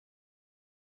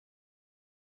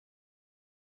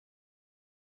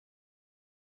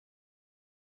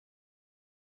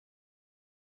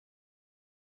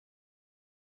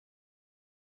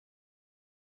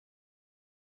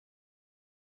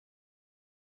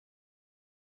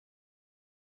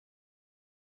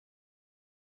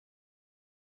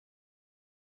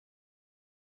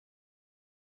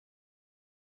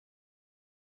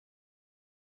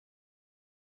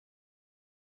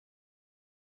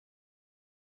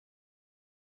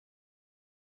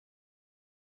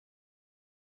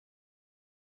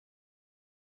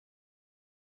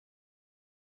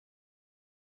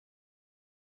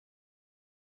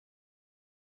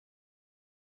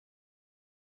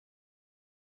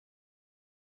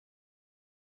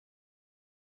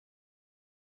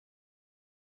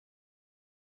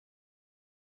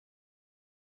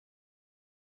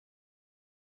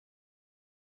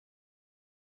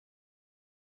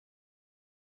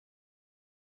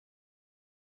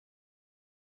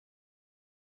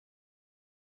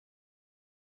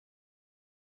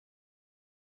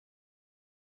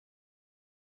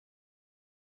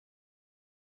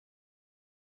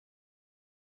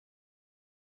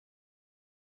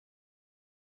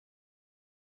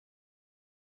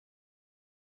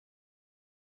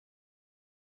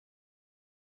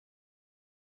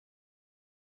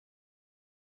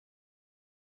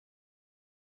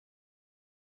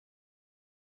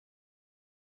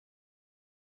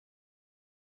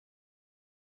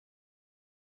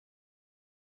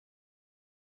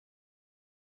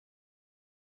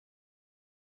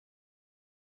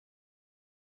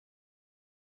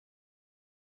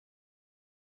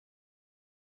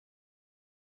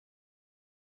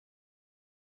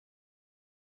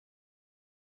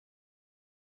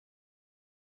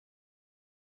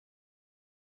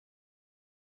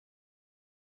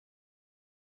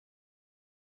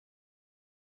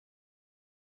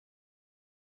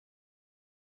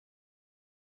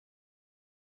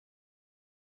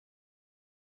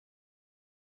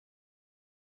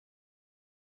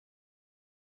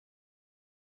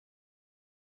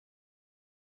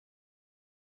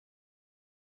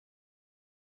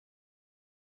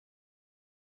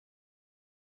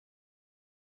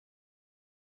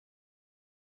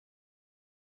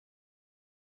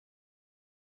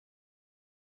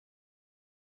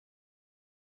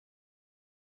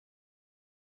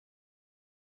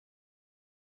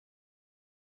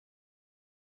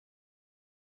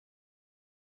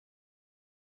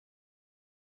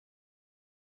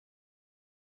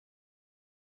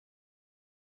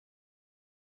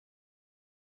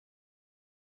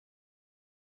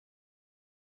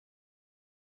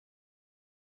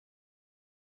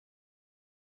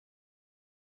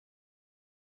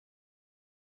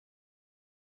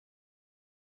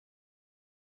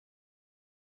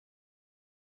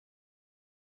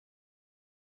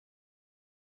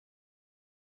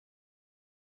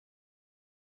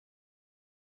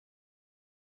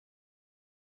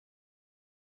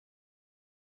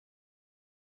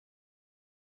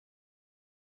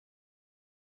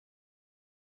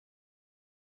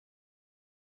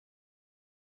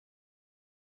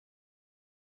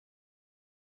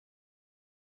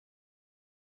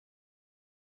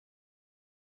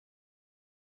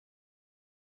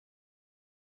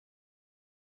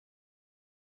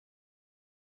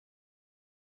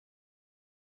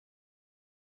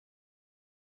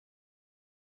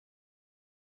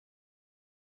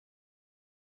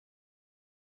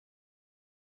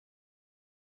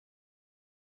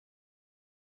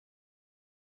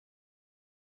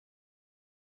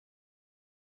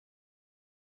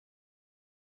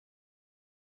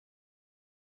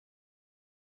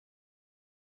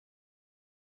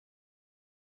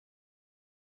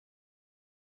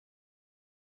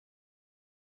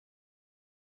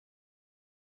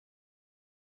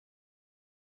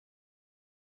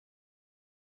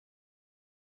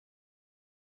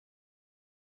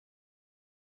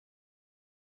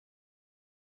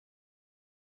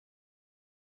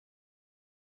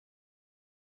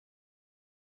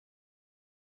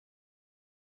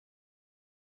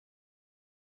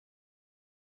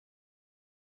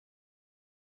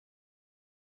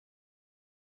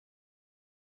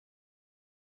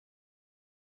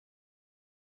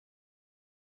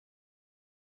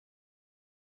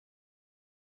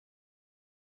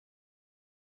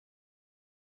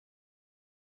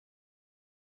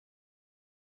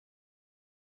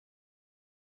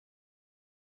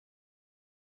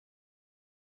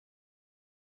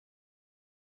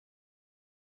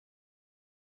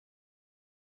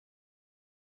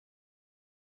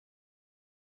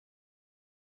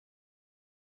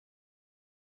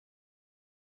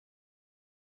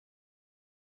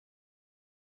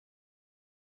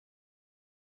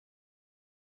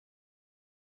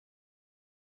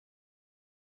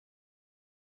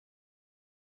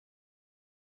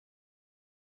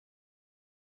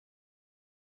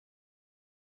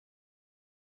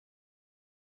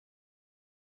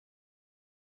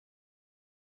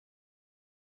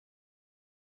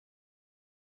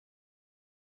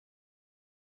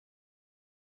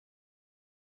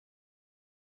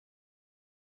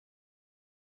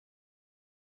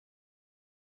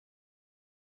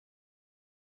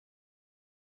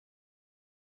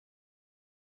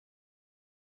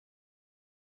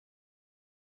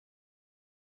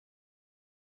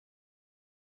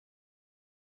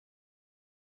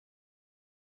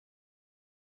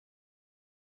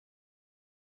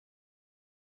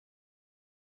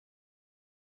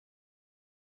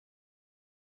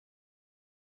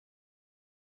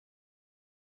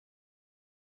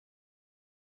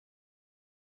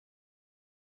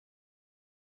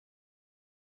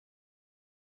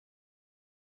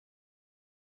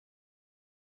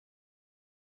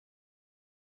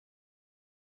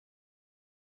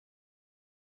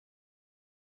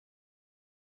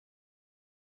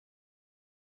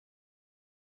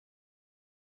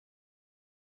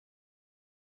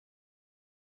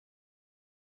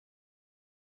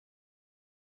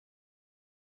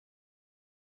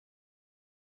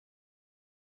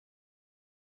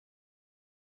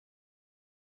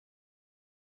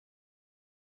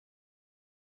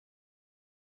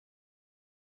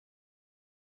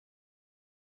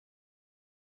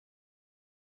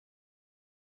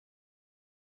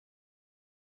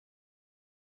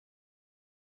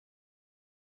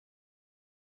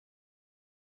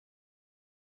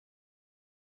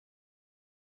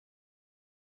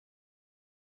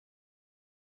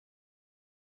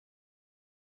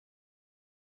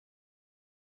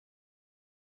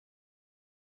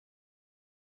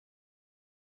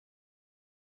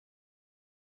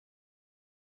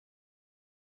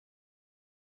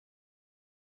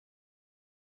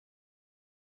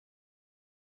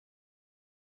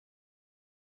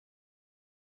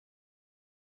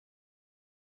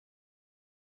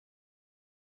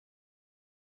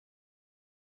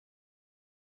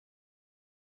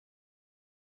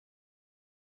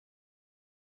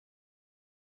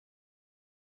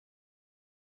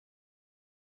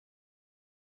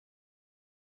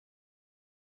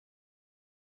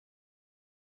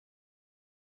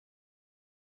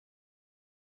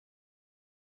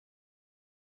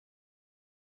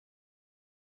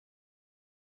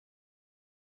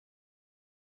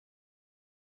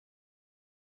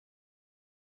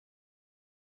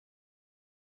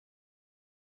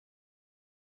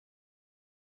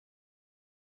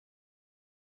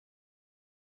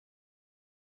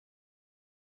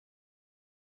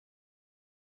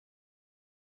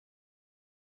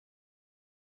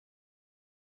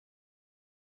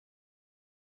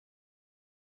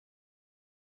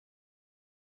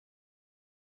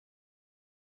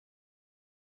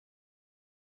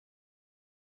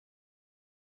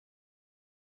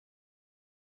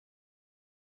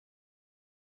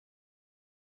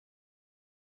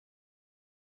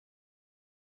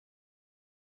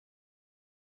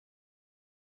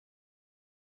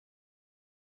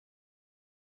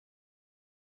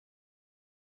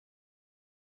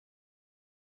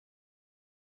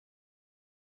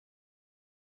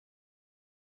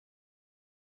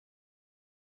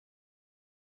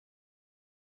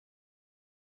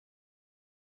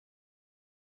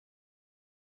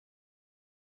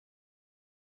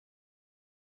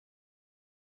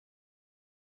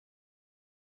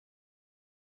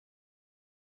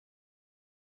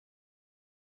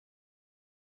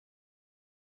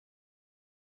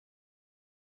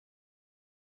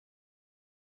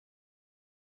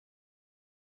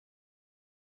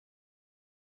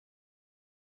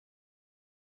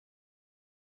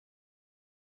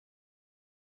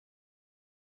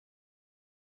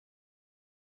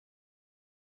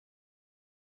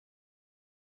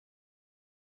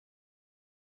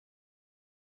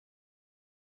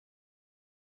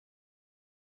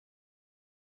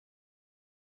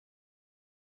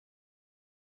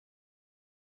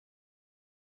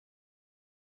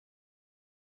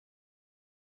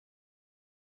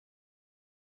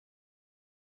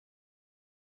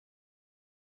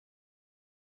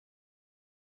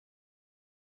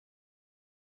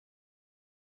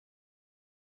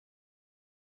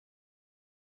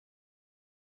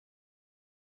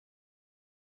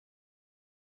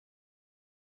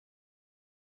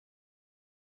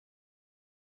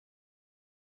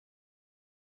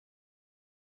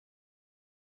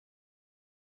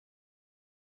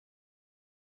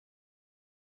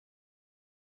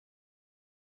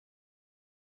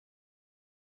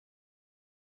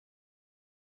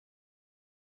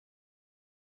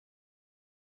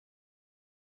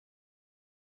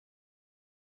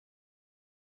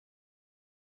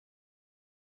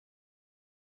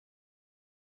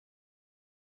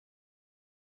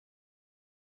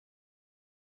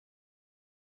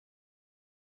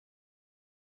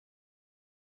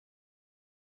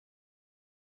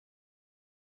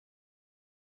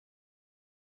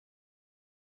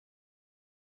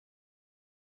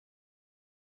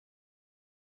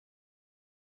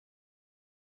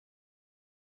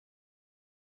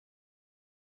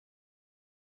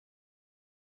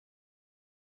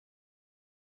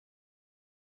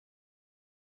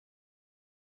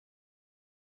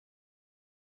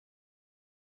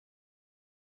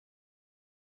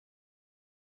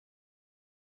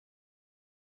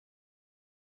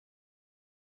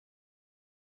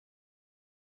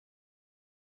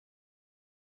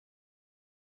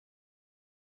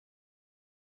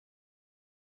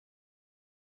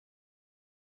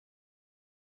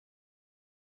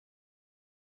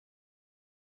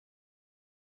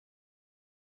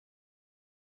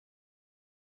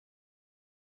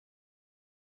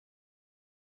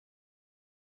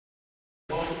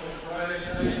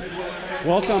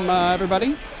Welcome,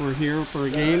 everybody. We're here for a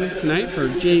game tonight for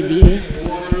JV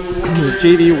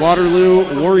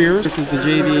Waterloo Warriors versus the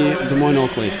JV Des Moines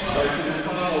Oak Leafs.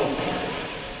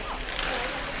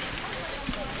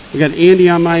 We got Andy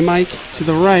on my mic to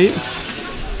the right.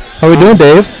 How we doing,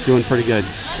 Dave? Doing pretty good.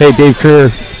 Hey, Dave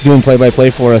Kerr doing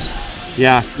play-by-play for us.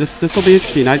 Yeah, this will be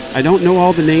interesting. I don't know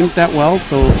all the names that well,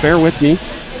 so bear with me.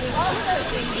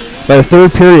 By the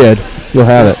third period, you'll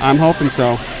have it. I'm hoping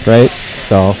so. Right?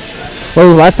 So,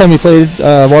 well, last time we played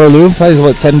Waterloo, probably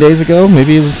what, 10 days ago,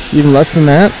 maybe even less than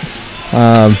that.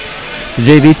 The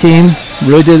JV team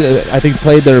really did, I think,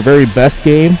 played their very best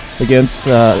game against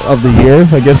of the year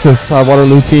against this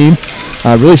Waterloo team.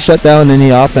 Really shut down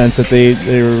any offense that they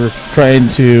were trying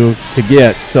to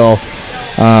get. So,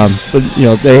 but you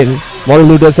know,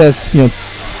 Waterloo does have some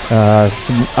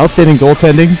outstanding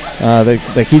goaltending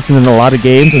that keeps them in a lot of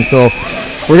games, and so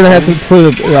we're gonna have to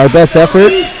put our best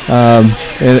effort.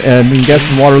 And I'm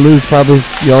guessing Waterloo's probably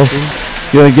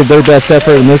going to give their best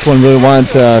effort in this one. Really want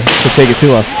to take it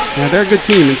to us. Yeah, they're a good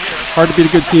team. It's hard to beat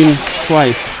a good team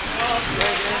twice.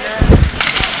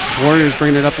 Warriors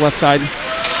bringing it up left side.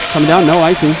 Coming down, no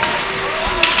icing.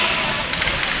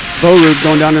 Waterloo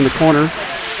going down in the corner.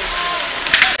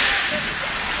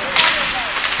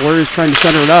 Warriors trying to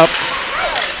center it up.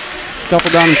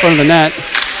 Scuffle down in front of the net.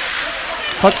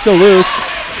 Puck still loose.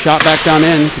 Shot back down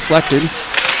in, deflected.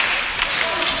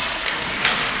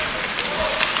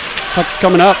 Puck's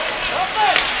coming up.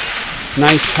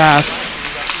 Nice pass.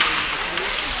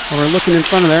 We're looking in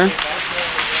front of there.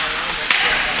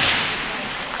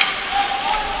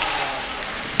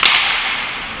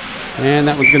 And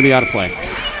that one's going to be out of play.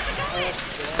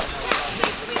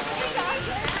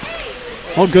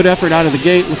 Well, good effort out of the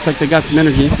gate. Looks like they got some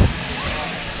energy.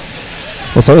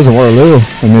 Well, so does Waterloo.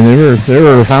 I mean, they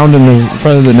were hounding in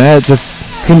front of the net. Just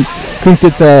couldn't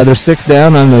get their sticks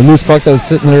down on the loose puck that was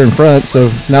sitting there in front.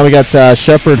 So now we got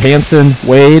Shepard, Hansen,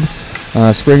 Wade,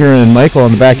 Springer, and Michael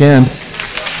on the back end.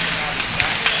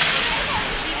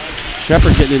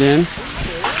 Shepard getting it in.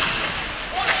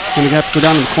 Going to have to go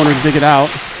down to the corner to dig it out.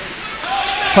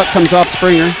 Puck comes off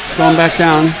Springer, going back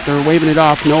down. They're waving it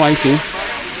off, no icing.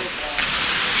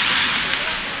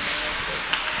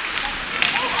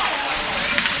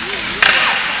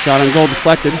 Shot on goal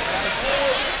deflected.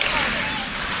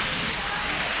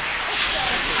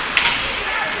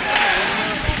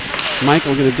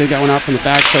 Michael going to dig that one out from the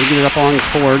back, try to get it up along the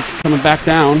boards. Coming back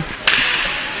down.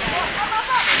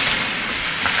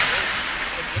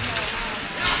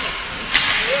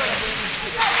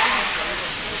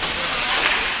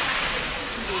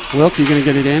 Wilkie going to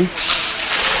get it in.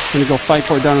 Going to go fight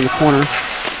for it down in the corner.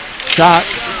 Shot.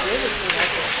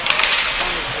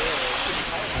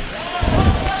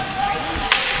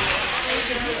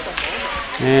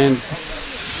 And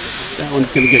that one's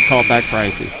going to get called back for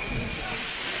icing.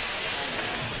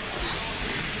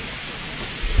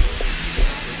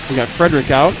 We got Frederick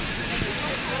out.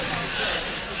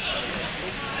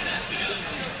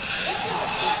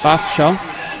 Fostershell.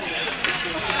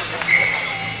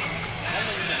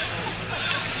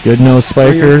 Good nose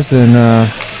spikers and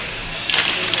is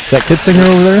that Kitzinger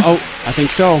over there? Oh, I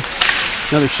think so.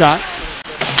 Another shot.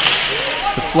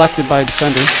 Deflected by a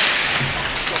defender.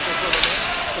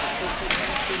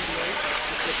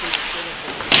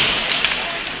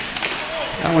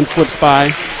 That one slips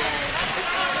by.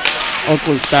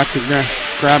 Oakland's back to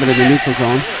grab it in the neutral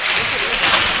zone.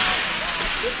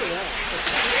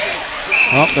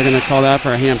 Oh, they're going to call that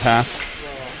for a hand pass.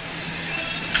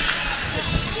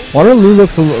 Waterloo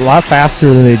looks a lot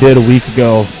faster than they did a week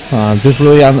ago. Just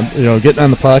really on the, getting on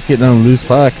the puck, getting on the loose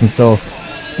puck, and so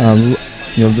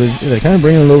they're kind of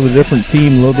bringing a little bit different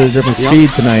team, a little bit of different speed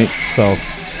tonight. So.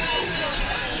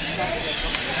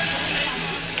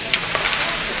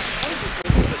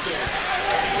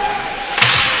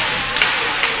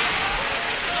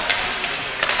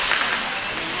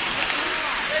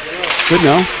 Good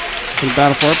no. Good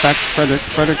battle for it. Back to Frederick.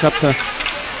 Frederick up to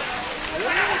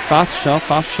Fostershell.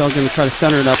 Fostershell going to try to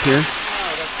center it up here.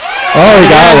 Oh, he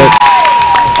got it.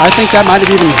 I think that might have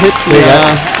even hit the... It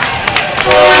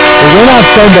went off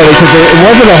somebody because it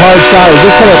wasn't a hard shot. It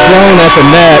was just kind of thrown at the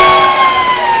net.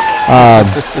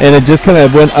 And it just kind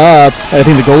of went up. I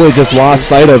think the goalie just lost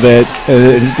sight of it.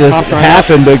 And it just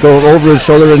happened to go over his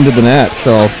shoulder into the net.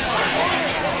 So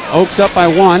Oaks up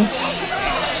by 1.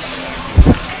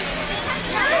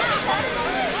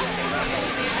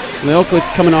 The Oak Leafs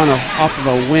coming on off of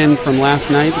a win from last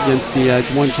night against the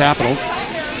Des Moines Capitals.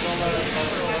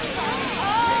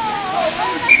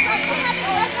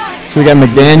 So we got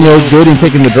McDaniel, Gooding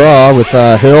taking the draw with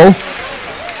Hill.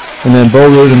 And then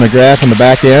Beauroot and McGrath on the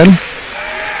back end.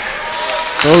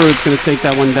 Bowrood's going to take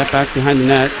that one back behind the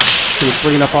net. Going to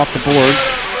bring it up off the boards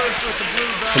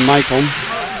to Michael.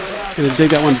 Going to dig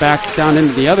that one back down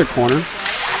into the other corner.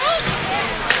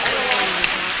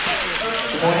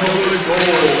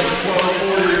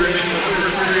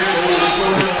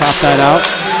 Pop that out.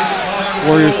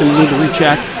 Warriors going to need to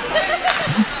recheck.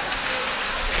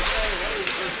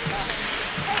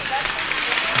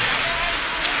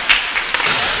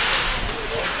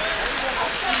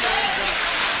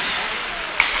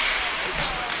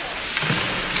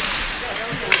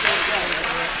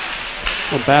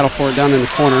 We'll battle for it down in the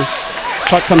corner.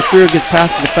 Puck comes through, gets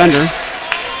past the defender.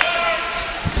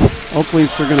 Oak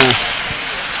Leafs are going to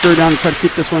screw down and try to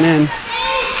keep this one in,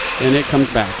 and it comes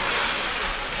back.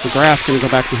 McGrath's going to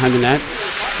go back behind the net,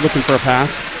 looking for a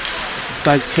pass.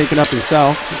 Decides to take it up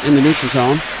himself in the neutral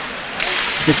zone.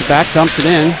 Gets it back, dumps it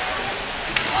in.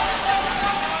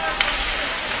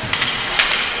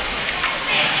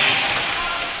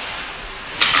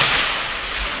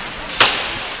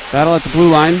 Battle at the blue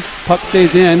line. Puck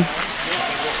stays in.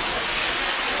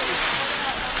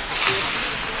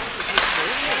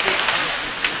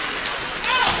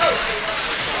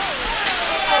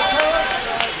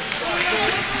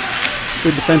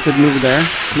 Good defensive move there.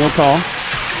 No call.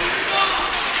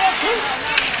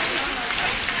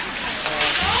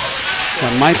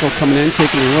 Got Michael coming in,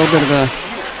 taking a little bit of a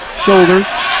shoulder.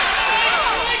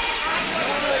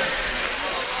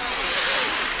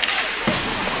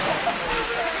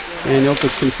 And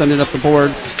Jokic can send it up the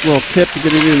boards. A little tip to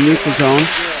get it in the neutral zone.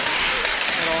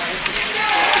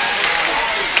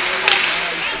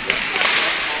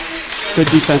 Good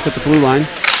defense at the blue line.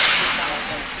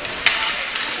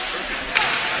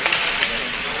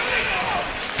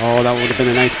 Oh, that would have been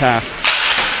a nice pass.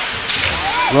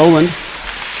 Rowland.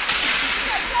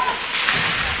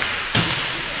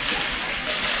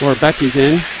 Or Becky's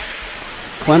in.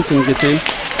 Clemson gets in.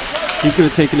 He's going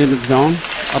to take it into the zone.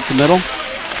 Up the middle.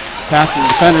 Passes the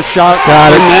defender, shot.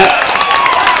 Got it. Net.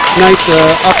 Snipe the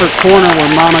upper corner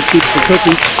where Mama keeps the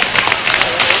cookies.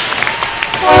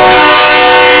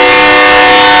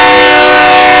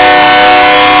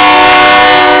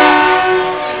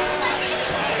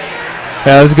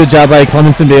 Yeah, that was a good job by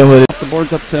Clemson being able to. The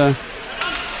board's up to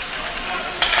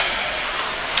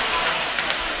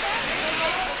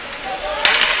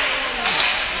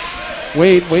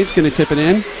Wade. Wade's going to tip it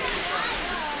in.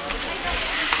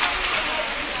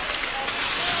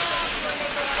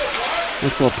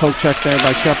 Nice little poke check there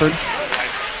by Shepard.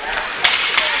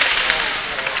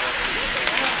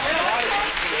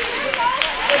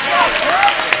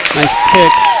 Nice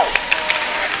pick.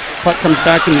 Puck comes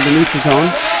back into the neutral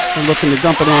zone. They're looking to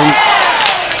dump it in.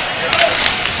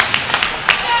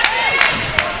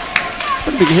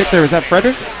 Pretty big hit there. Is that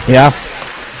Frederick? Yeah.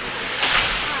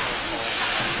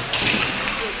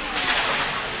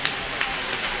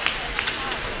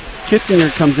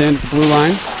 Kitzinger comes in at the blue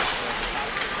line.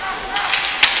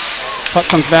 Puck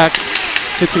comes back.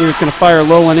 Kitzinger's going to fire a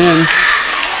low one in.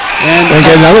 And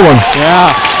get another one.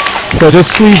 Yeah. So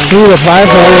just squeeze through the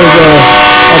 5-hole of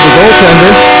the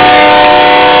goaltender.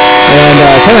 And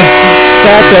kind of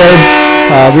sat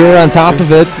there. We were on top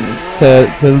of it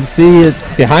to see it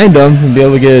behind them and be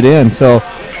able to get it in. So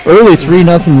early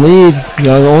 3-0 lead. You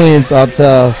know, only about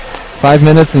 5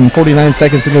 minutes and 49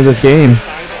 seconds into this game.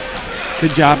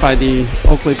 Good job by the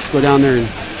Oak Leafs to go down there and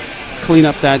clean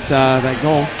up that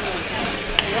goal.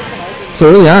 So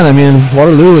early on, I mean,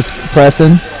 Waterloo was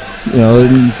pressing, you know,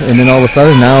 and then all of a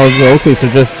sudden now the Oak Leafs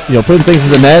are just, you know, putting things in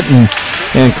the net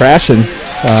and crashing.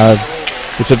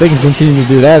 Which if they can continue to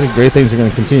do that, great things are going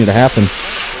to continue to happen.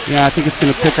 Yeah, I think it's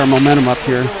going to pick our momentum up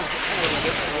here.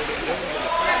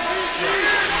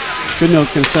 Goodnow's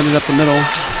going to send it up the middle.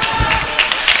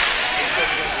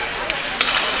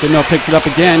 Goodnow picks it up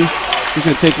again. He's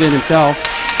going to take it in himself.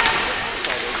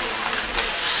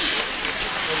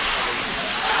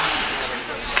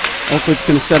 Oakwood's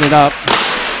going to set it up.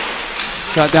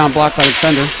 Shot down, blocked by the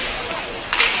defender.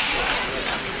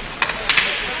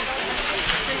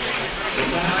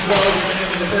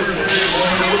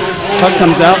 Puck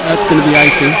comes out. That's going to be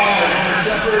icing.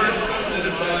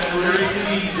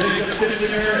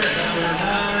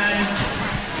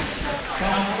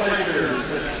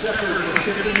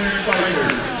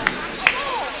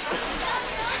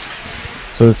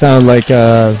 So it sounded like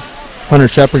Hunter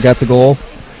Shepard got the goal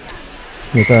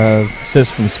with an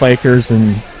assist from Spikers,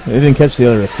 and they didn't catch the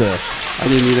other assist. I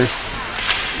didn't either.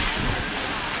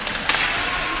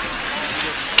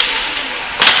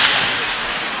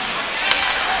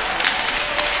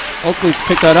 Oakley's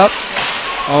picked that up.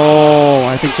 Oh,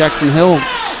 I think Jackson Hill.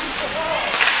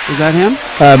 Is that him?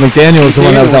 McDaniel was the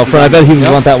one that was out front. I bet he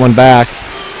would want that one back.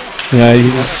 You know,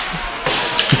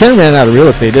 he kind of ran out of real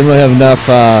estate. Didn't really have enough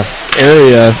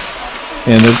area,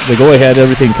 and the goalie had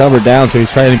everything covered down, so he's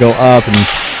trying to go up and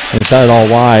shot it all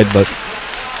wide, but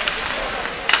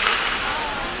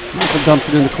Michael dumps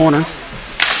it in the corner.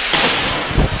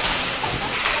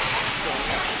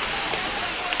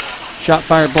 Shot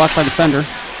fired, blocked by defender.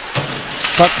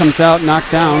 Puck comes out,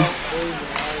 knocked down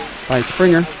by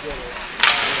Springer.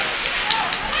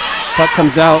 Puck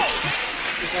comes out.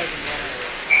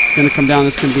 Going to come down.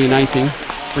 This is going to be an icing.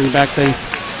 Bring it back.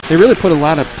 They really put a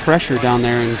lot of pressure down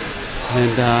there, and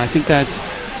I think that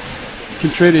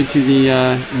contributed to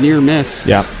the near miss.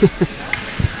 Yeah.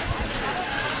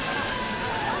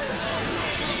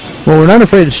 Well, we're not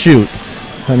afraid to shoot.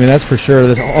 I mean, that's for sure.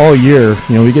 That's all year.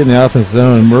 You know, we get in the offensive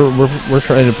zone, and we're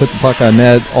trying to put the puck on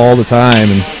net all the time,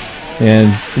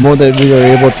 and the more that we are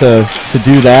able to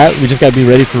do that, we just got to be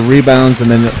ready for rebounds, and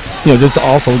then just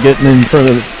also getting in front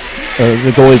of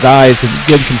the goalie's eyes and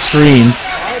getting some screens.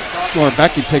 Laura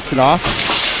Becky picks it off,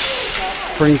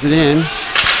 brings it in.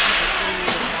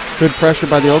 Good pressure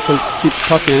by the Oakley's to keep the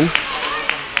puck in.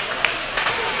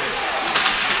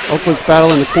 Oakland's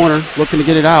battle in the corner, looking to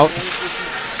get it out.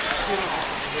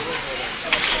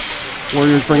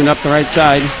 Warriors bring it up the right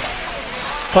side.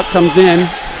 Puck comes in,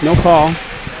 no call.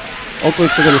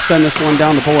 Oakland's are going to send this one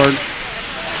down the board.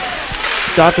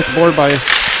 Stopped at the board by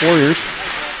Warriors.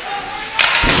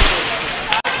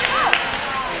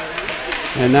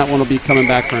 And that one will be coming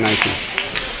back for an icing.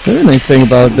 The other nice thing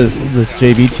about this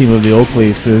JV team of the Oak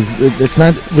Leafs is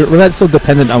we're not so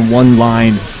dependent on one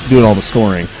line doing all the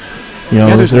scoring. You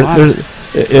know,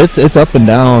 it's up and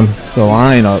down the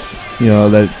line up. You know,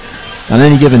 that on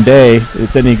any given day,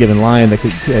 it's any given line that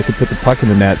could put the puck in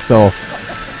the net. So,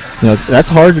 you know, that's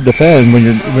hard to defend when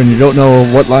you don't know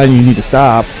what line you need to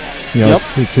stop. You know,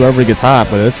 it's whoever gets hot,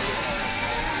 but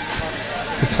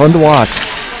it's fun to watch.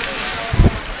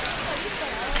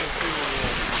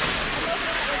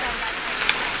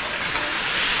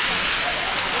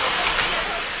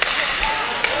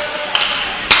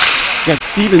 Got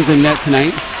Stevens in net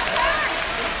tonight.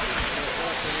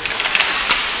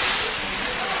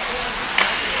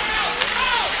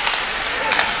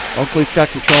 Oakley's got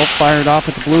control, fired off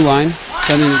at the blue line,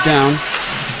 sending it down.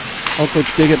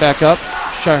 Oakley's dig it back up,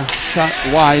 shot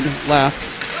wide left.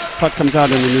 Puck comes out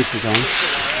in the neutral zone.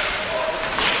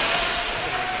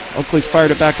 Oakley's fired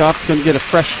it back off, going to get a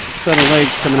fresh set of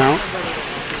legs coming out.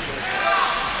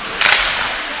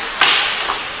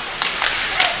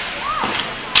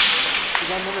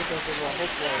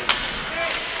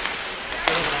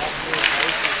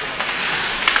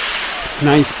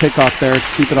 Nice pick off there to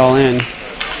keep it all in.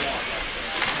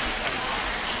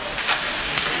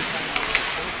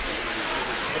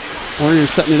 Warriors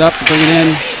setting it up to bring it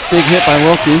in. Big hit by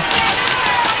Wilkie.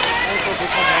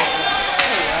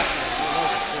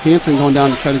 Hansen going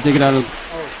down to try to dig it out of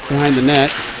behind the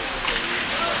net.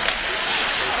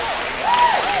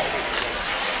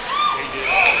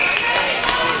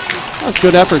 That was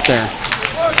good effort there.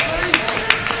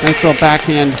 Nice little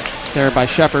backhand there by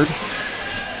Shepard.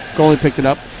 Goalie picked it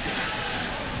up.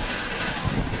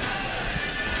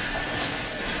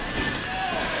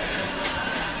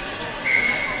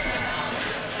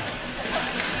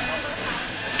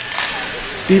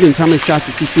 Stevens, how many shots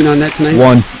has he seen on net tonight?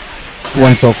 One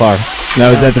so far.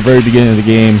 That was at the very beginning of the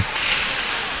game.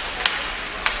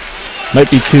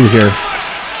 Might be two here.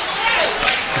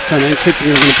 Kitchener going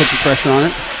to put some pressure on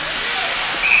it.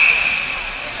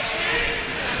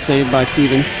 Saved by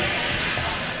Stevens.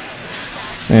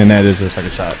 And that is their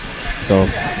second shot. So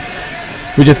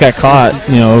we just got caught.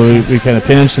 You know, we kind of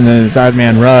pinched, and then it's odd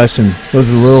man rush, and those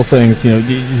are the little things. You know,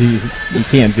 you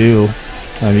can't do.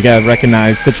 You got to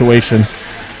recognize situation.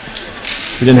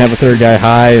 We didn't have a third guy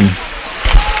high, and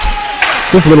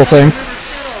just little things.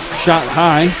 Shot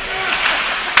high,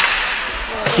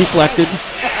 deflected.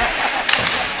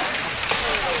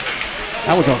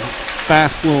 That was a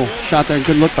fast little shot there.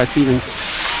 Good look by Stevens.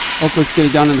 Oakland's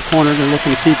getting down in the corner. They're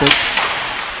looking to keep it.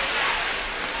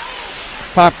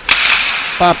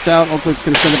 Popped out. Oakland's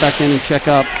going to send it back in and check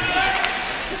up.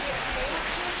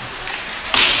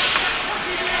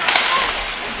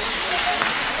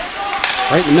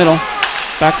 Right in the middle.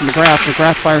 Back to McGrath.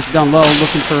 McGrath fires it down low,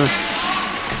 looking for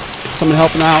someone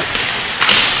helping out.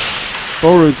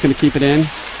 Bowrood's going to keep it in.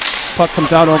 Puck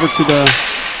comes out over to the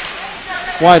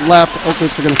wide left.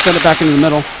 Oakland's are going to send it back into the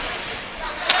middle.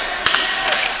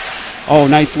 Oh,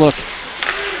 nice look.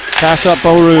 Pass up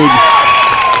Bowrood.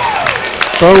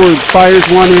 Bowrood fires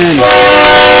one in.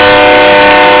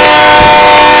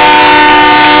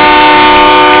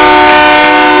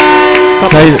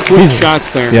 Quick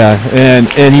shots there. Yeah,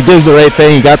 and he did the right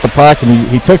thing. He got the puck and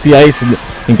he took the ice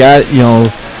and got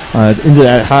into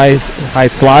that high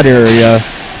slot area.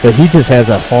 But he just has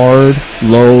a hard,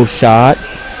 low shot.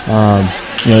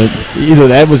 Either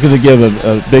that was going to give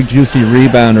a big juicy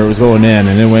rebound or it was going in,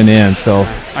 and it went in. So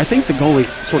I think the goalie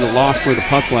sort of lost where the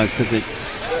puck was because it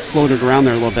floated around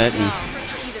there a little bit, and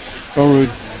Borud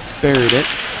buried it.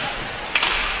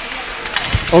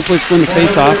 Oak Cliffs win the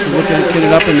face-off. Look at it, get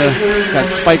it up into, got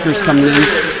Spikers coming in.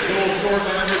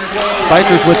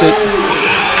 Spikers with it.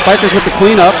 Spikers with the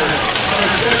cleanup.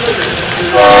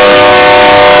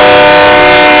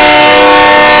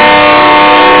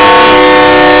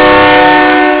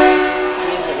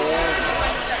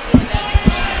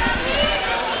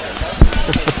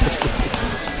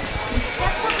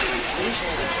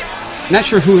 Not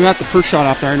sure who got the first shot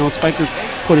off there. I know Spikers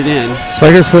put it in.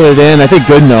 Spikers put it in. I think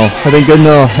Goodnow.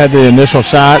 Had the initial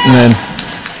shot, and then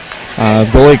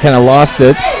goalie kind of lost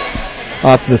it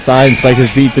off to the side, and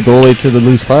Spikers beat the goalie to the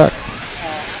loose puck.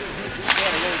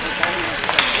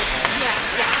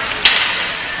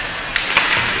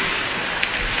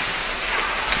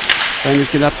 Finders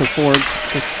get up to forwards.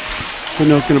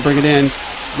 Goodnow's going to bring it in.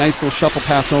 Nice little shuffle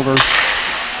pass over.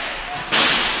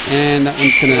 And that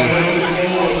one's going to,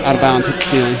 out of bounds, hit the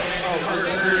ceiling.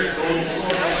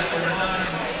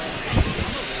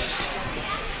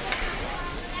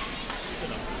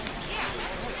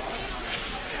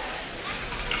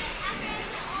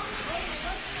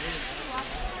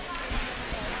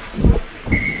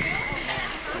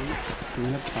 Do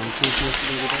we have sponsors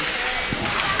today?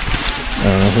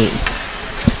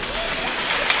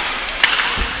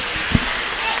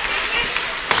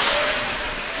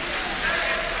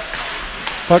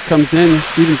 Puck comes in.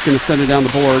 Stevens going to send it down the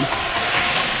board.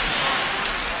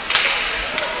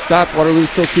 Stop. Waterloo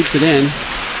still keeps it in.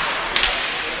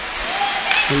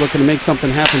 They're looking to make something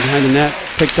happen behind the net.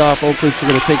 Picked off. Oak Cliffs are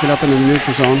going to take it up into the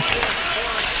neutral zone.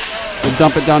 They'll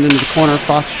dump it down into the corner.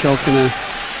 Foster Shell's going to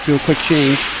do a quick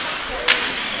change.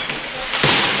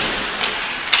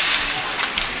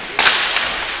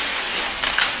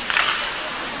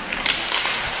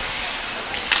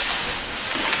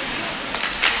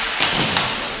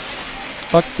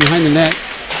 Puck behind the net,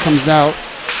 comes out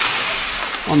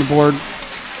on the board.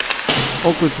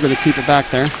 Oakwood's going to keep it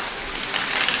back there.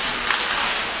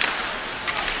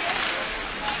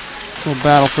 Little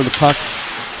battle for the puck.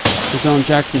 His own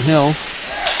Jackson Hill.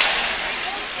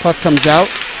 Puck comes out.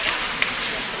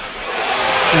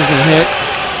 There's a hit.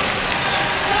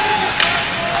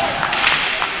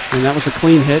 And that was a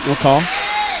clean hit, no call.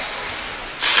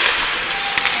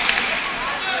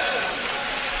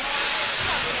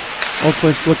 Oak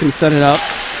Cliffs looking to set it up.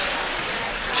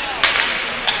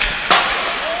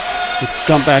 It's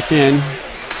dumped back in.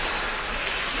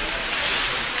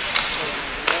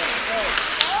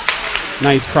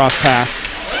 Nice cross pass.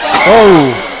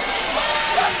 Oh!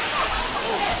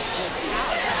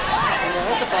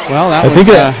 Well, that was...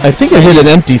 I think I hit an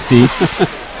empty seat.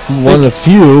 One of the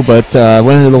few, but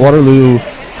went into the Waterloo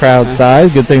crowd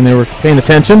side. Good thing they were paying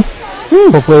attention.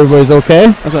 Hopefully everybody's okay.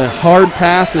 That was a hard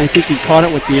pass, and I think he caught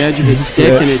it with the edge of his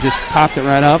stick, and it just popped it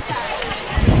right up.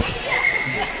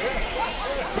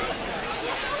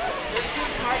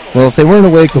 Well, if they weren't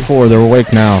awake before, they're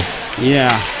awake now.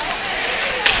 Yeah.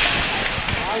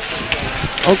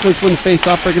 Oakland's win the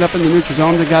face-off, break it up in the neutral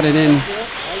zone. They got it in.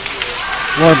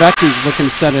 Lorebecki's looking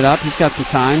to set it up. He's got some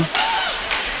time.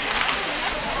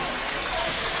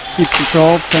 Keeps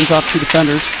control, fends off two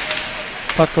defenders.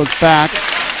 Puck goes back.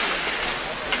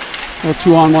 A little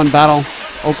two-on-one battle.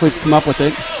 Oak Cliffs come up with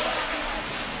it.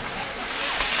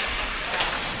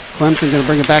 Clemson going to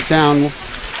bring it back down.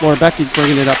 Laura Becky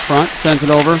bringing it up front. Sends it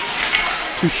over.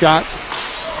 Two shots.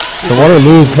 So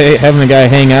Waterloo's having a guy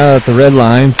hang out at the red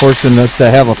line, forcing us to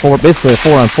have basically a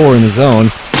 4-on-4 in the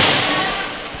zone.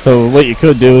 So what you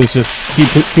could do is just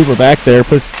keep her back there,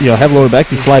 have Laura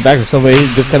Becky slide back or somebody,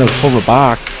 just kind of pull the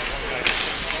box.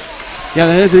 Yeah,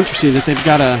 that is interesting that they've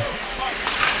got a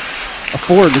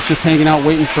forward that's just hanging out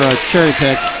waiting for a cherry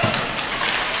pick.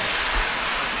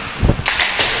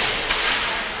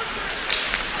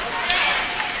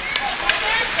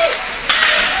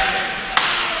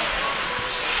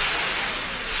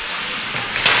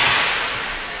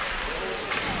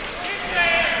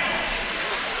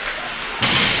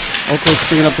 Oakland's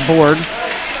bringing up the board.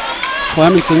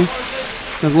 Clemenson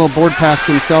does a little board pass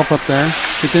to himself up there.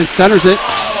 Gets in, centers it.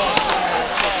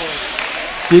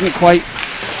 Didn't quite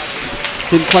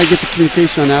get the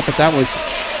communication on that, but that was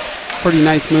a pretty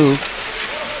nice move.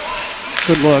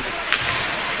 Good look.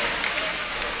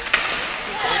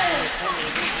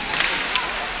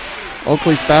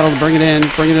 Oakleaf's battle to bring it in,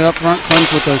 bringing it up front.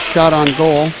 Clems with a shot on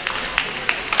goal.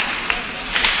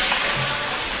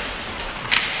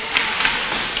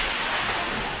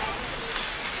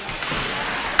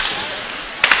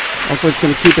 Oakleaf's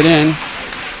going to keep it in.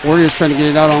 Warriors trying to get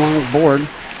it out along the board,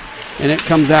 and it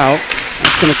comes out.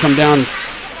 It's going to come down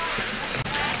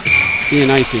being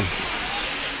icy.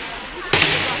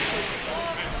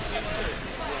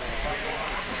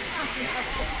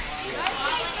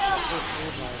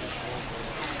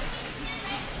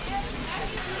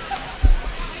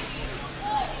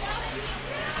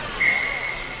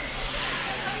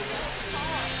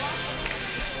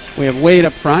 We have Wade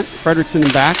up front, Fredrickson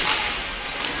in back.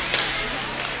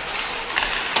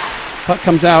 Puck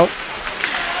comes out.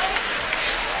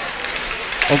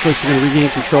 Oakleaf's going to regain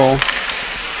control.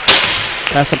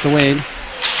 Pass up to Wade.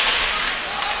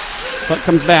 Puck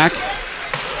comes back.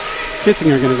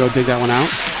 Kitzinger going to go dig that one out.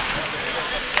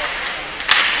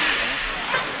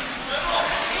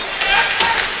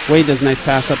 Wade does a nice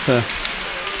pass up to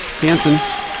Hansen.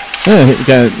 Yeah, he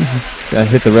got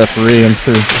hit the referee. I'm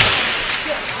sure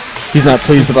he's not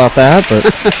pleased about that, but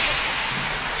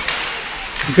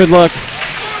good look.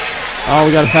 Oh,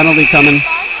 we got a penalty coming.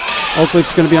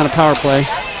 Oakleaf's going to be on a power play.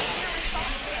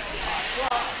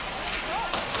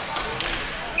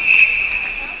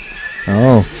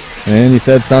 Oh, and he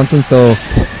said something, so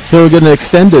he'll get an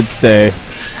extended stay.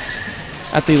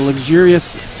 At the luxurious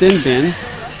sin bin.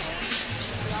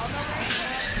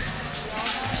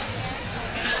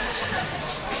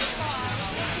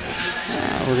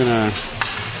 We're going to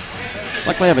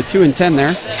luckily have a 2 and 10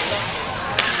 there.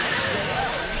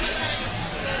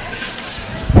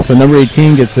 So number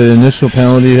 18 gets an initial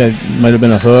penalty that might have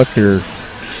been a hook or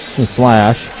a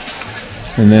slash.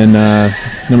 And then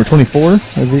number 24,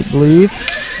 I believe,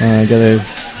 got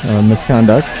a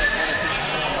misconduct.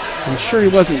 I'm sure he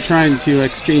wasn't trying to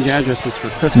exchange addresses for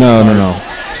Christmas cards. No.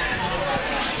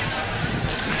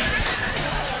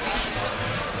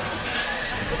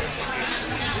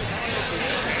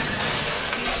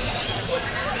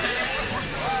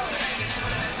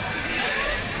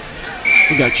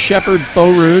 We got Shepard,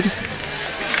 Bowrood.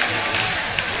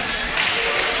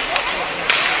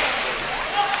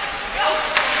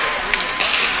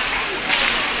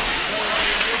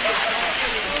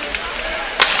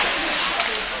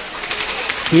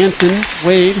 Hansen,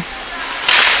 Wade.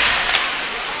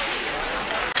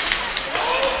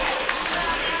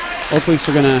 Oakleafs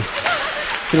are going to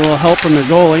get a little help from their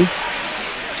goalie.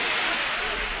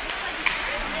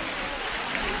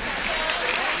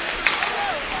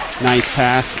 Nice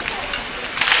pass.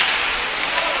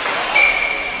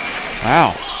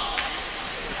 Wow.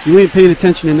 You ain't paying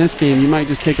attention in this game, you might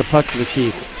just take a puck to the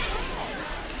teeth.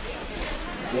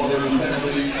 Waterloo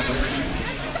penalty,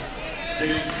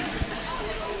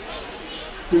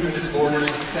 2 minutes 40, 10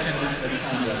 minutes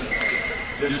conduct.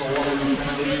 Additional Waterloo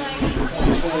penalty,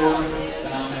 24,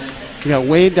 down. We got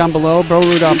Wade down below,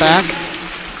 Bowrood out back.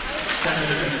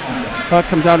 Puck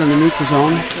comes out in the neutral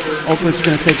zone. Oakland's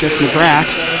going to take this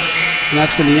McGrath. And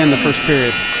that's going to end the first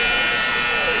period.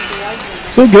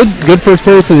 So good first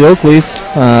period for the Oakleafs.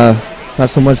 Not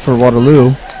so much for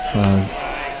Waterloo.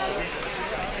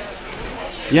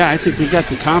 Yeah, I think we've got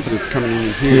some confidence coming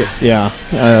in here. Yeah.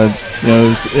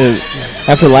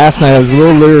 After last night, I was a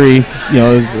little leery.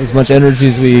 As much energy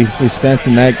as we spent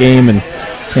in that game and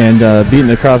beating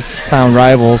the cross-town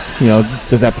rivals.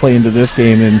 Does that play into this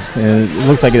game? And it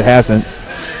looks like it hasn't.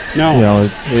 No.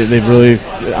 They've really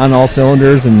on all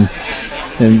cylinders and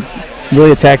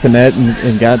really attacked the net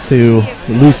and got to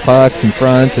loose pucks in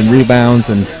front and rebounds,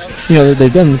 and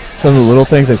they've done some of the little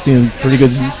things. I've seen pretty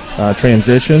good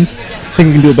transitions. I think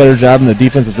we can do a better job in the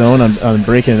defensive zone on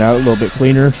breaking it out a little bit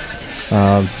cleaner,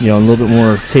 a little bit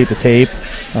more tape to tape,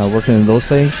 working on those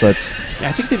things. But yeah,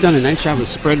 I think they've done a nice job of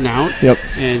spreading out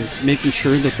and making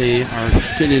sure that they are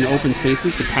getting in open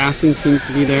spaces. The passing seems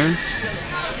to be there.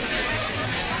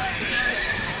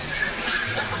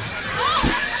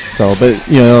 So, but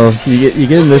you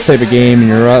get in this type of game and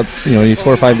you're up. You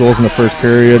score 5 goals in the first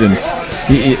period, and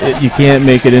you can't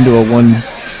make it into a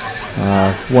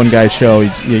one guy show.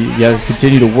 You got to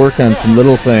continue to work on some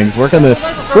little things. Work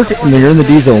when you're in the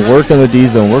D zone. Work on the D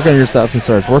zone. Work on your stops and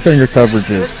starts. Work on your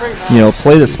coverages.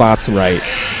 Play the spots right.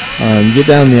 Get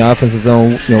down in the offensive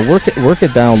zone. Work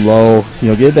it down low.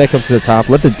 Get it back up to the top.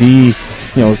 Let the D,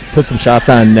 put some shots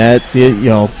on net. See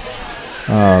it.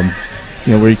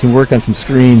 Where you can work on some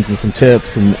screens and some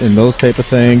tips and those type of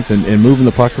things, and moving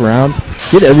the puck around.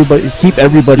 Keep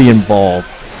everybody involved.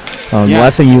 The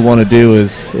last thing you want to do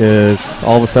is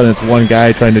all of a sudden it's one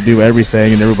guy trying to do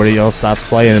everything and everybody else stops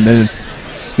playing, and then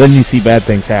then you see bad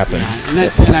things happen.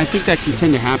 Yeah, and I think that can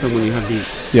tend to happen when you have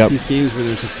these games where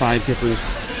there's a 5 difference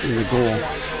in the goal.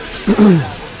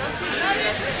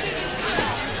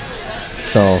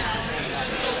 So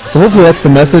hopefully that's the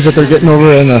message that they're getting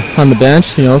over on the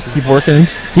bench. You know, keep working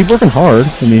hard.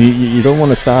 I mean, you don't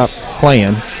want to stop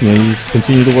playing. You know, you just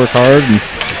continue to work hard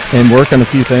and work on a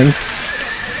few things.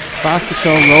 Foster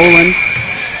Show, Roland,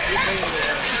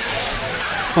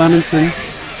 Clemenson,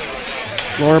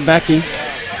 Laura Becky.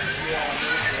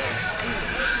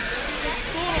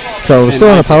 So we're still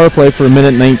on a power play for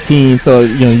 1:19. So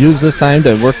you know, use this time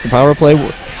to work the power play.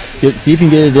 See if you can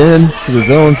get it in to the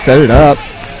zone, set it up,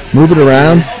 move it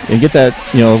around, and get that.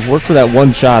 You know, work for that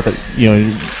one shot that you know.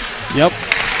 Yep.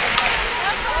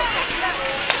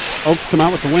 Oaks come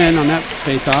out with the win on that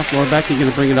face-off. Laura Becky going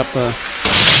to bring it up the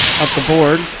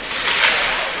board.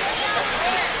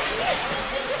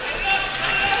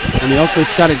 And the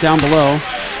Oakley's got it down below.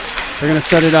 They're going to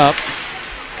set it up.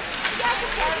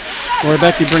 Laura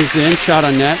Becky brings it in, shot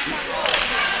on net.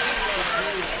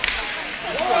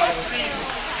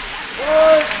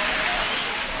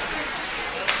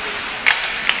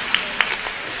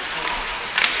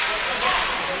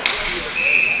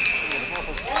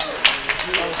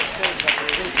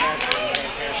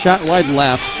 Shot wide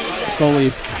left,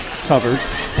 goalie covered.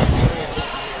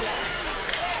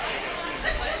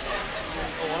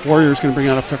 Warriors going to bring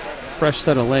out a fresh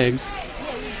set of legs.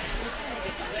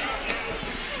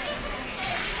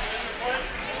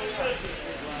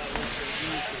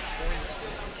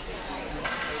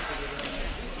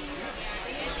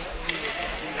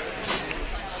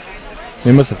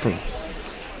 They must have.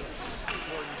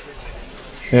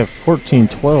 They have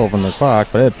 14:12 on the clock,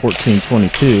 but I had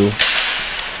 14:22.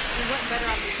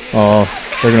 Oh,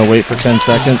 they're going to wait for 10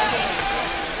 seconds.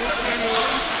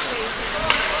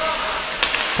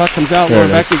 Puck comes out. Laura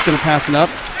Becky's going to pass it up.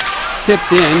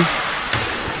 Tipped in.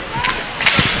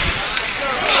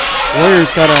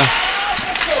 Warriors got a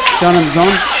down in the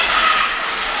zone.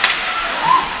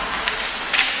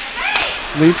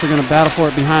 Leafs are going to battle for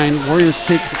it behind. Warriors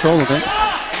take control of it.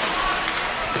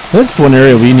 That's one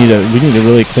area we need to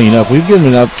really clean up. We've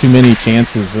given up too many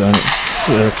chances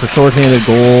for shorthanded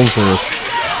goals or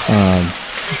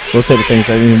those type of things.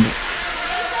 I mean,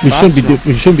 we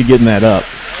shouldn't be getting that up.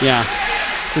 Yeah.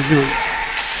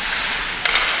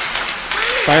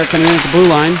 Fire coming in at the blue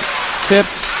line.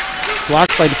 Tipped.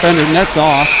 Blocked by defender. Nets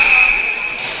off.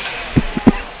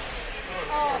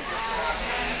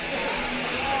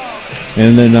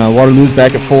 And then Waterloo's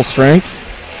back at full strength.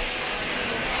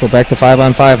 Go back to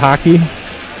 5-on-5 hockey,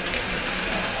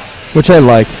 which I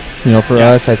like. You know, for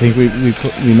us, I think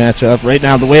we match up. Right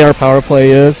now, the way our power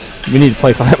play is, we need to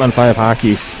play 5-on-5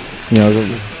 hockey. You know,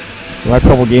 the last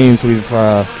couple games we've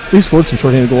scored some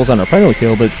shorthanded goals on our penalty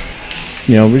kill, but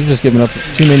you know, we're just giving up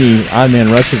too many odd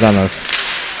man rushes on a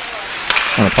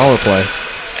power play.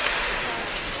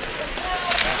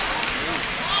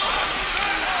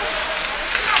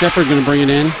 Shepard going to bring it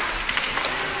in.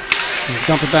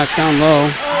 Dump it back down low.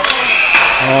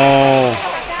 Oh,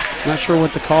 not sure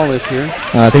what the call is here.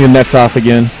 I think the net's off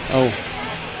again. Oh.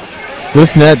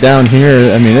 This net down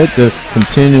here, I mean, it just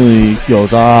continually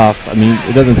goes off. I mean,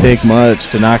 it doesn't take much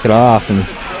to knock it off, and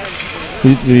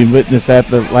we witnessed that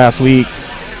the last week,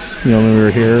 you know, when we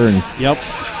were here. And yep.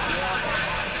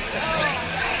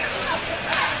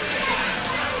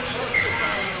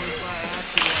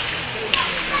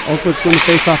 Oakwood's going to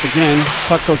face off again.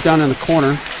 Puck goes down in the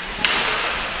corner.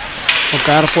 We'll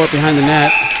battle for it behind the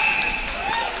net.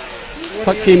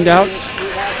 Puck came out.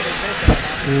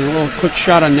 And a little quick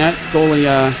shot on net. Goalie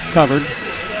covered.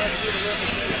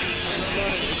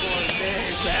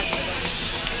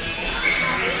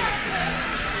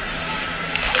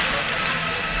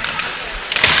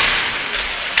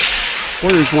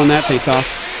 Warriors won that face-off.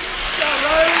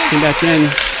 Came back in.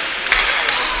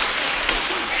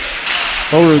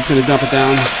 Bowrood's going to dump it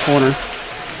down corner.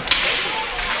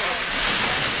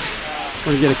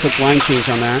 We're going to get a quick line change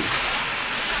on that.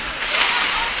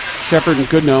 Shepard and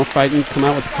Goodnow fighting, come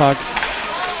out with the puck.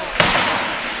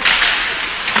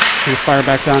 Going to fire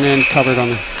back down in, covered on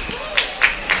the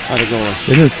other goalie.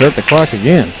 They didn't start the clock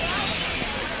again.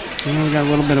 Yeah, we got a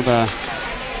little bit of a...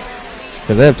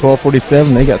 Because they have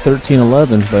 12:47, they got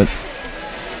 13:11, but...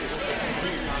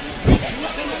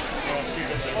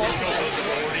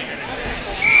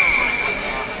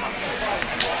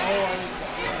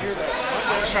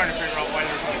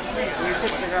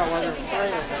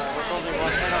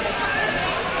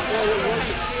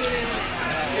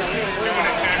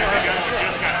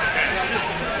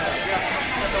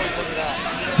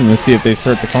 Let's see if they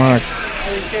start the clock.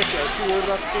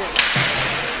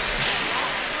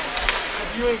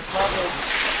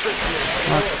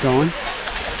 Clock's going.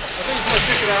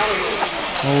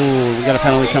 Oh, we got a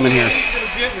penalty coming here.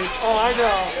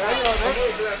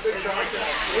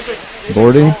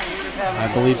 Boarding? I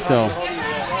believe so.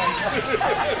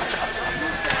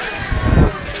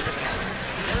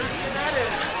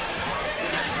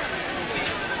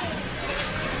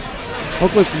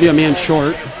 Oak looks to be a man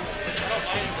short.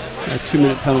 A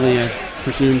 2-minute penalty, I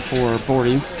presume, for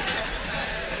boarding.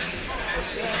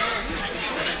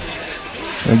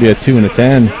 Gonna be a 2 and a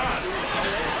 10.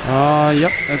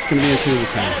 Yep, that's going to be a 2 and a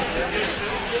 10.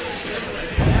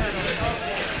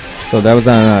 So that was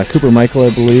on Cooper Michael, I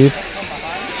believe.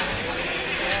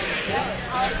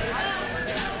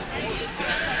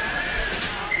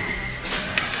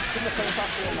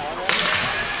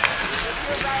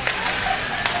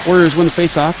 Warriors win the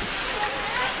face-off.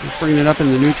 Bringing it up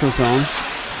in the neutral zone.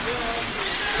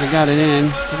 They got it in.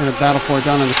 They're going to battle for it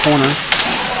down in the corner.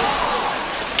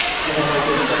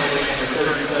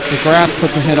 McGrath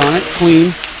puts a hit on it.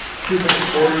 Clean.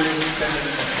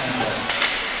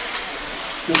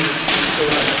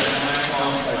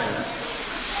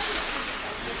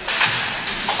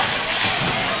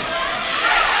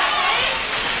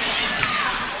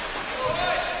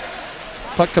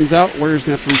 Puck comes out. Warriors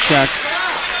going to have to recheck.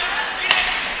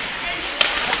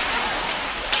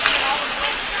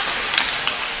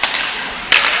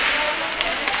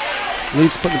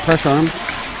 Leafs putting the pressure on him.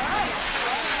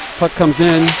 Puck comes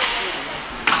in.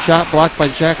 Shot blocked by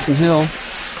Jackson Hill.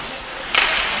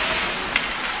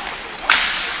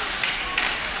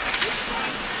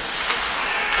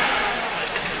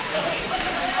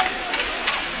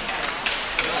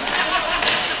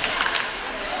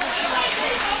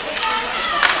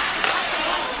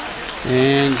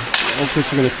 And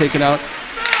Oakley's are going to take it out,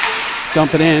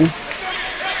 dump it in.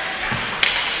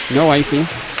 No icing.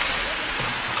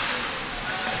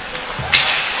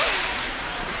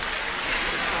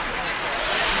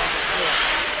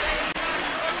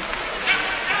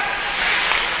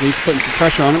 Leafs putting some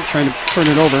pressure on him, trying to turn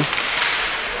it over.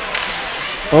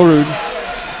 Borud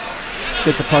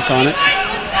gets a puck on it.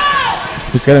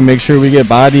 Just got to make sure we get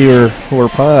body or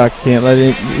puck. Can't let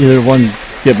either one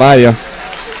get by you.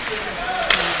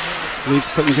 Leafs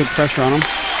putting good pressure on him.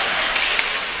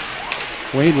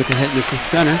 Wade with the hit in the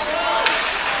center.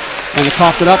 And they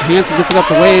coughed it up. Hansen gets it up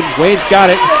to Wade. Wade's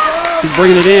got it. He's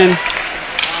bringing it in.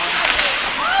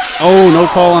 Oh, no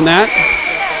call on that.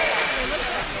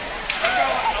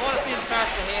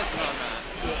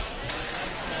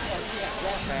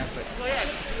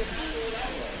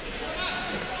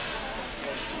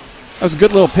 That was a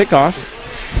good little pickoff.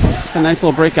 A nice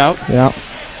little breakout. Yeah.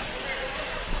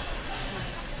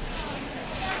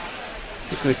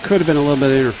 There could have been a little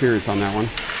bit of interference on that one.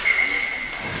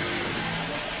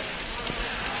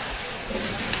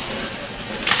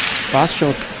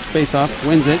 Boscho face off,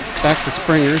 wins it. Back to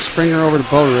Springer. Springer over to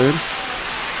Borud.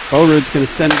 Borud's going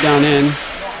to send it down in.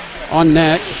 On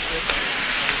net.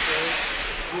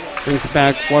 Brings it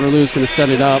back. Waterloo's going to set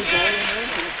it up.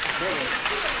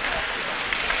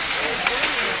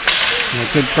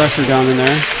 Good pressure down in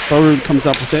there. Borud comes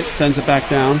up with it, sends it back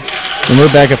down. And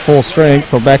we're back at full strength,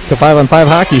 so back to 5-on-5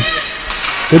 hockey.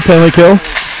 Good penalty kill.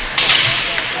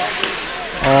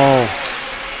 Oh,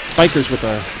 Spikers with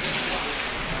a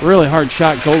really hard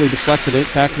shot. Goalie deflected it.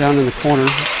 Back down in the corner.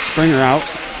 Springer out.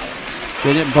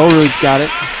 Get it. Borud's got it.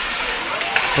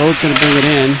 Borud's going to bring it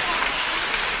in.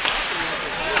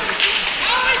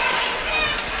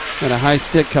 Got a high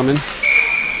stick coming.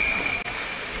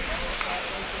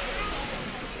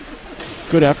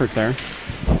 Good effort there.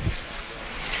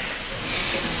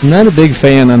 I'm not a big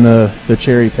fan on the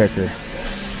cherry picker.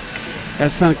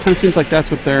 That kind of seems like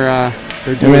that's what they're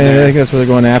doing. I mean, there. I think that's what they're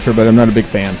going after, but I'm not a big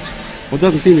fan. Well, it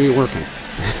doesn't seem to be working.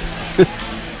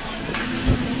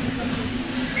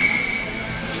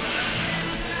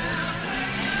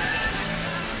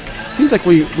 Seems like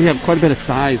we have quite a bit of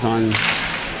size on.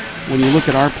 When you look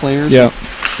at our players, yeah.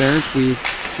 Theirs, we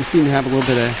seem to have a little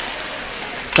bit of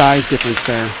size difference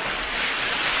there.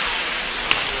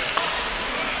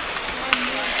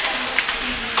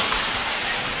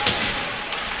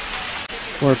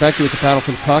 We're back with the paddle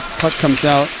for the puck. Puck comes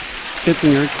out.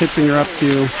 Kitzinger up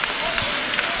to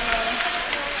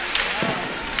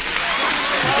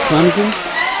Clemson.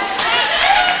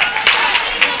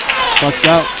 Puck's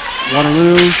out.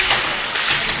 Waterloo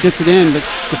gets it in, but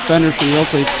defenders from the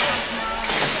Oakley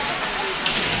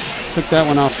took that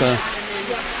one off the.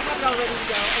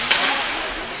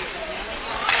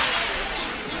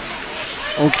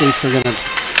 Oakleys are going to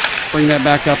bring that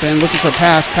back up in. Looking for a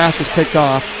pass. Pass was picked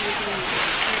off.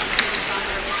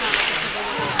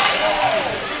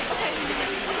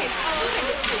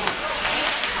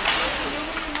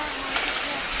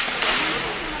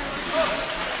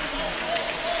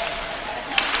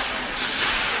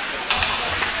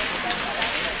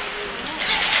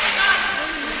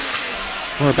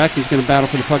 Or Becky's going to battle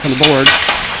for the puck on the board.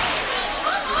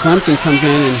 Clemson comes in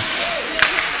and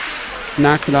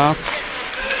knocks it off.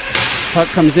 Puck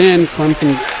comes in.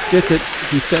 Clemson gets it.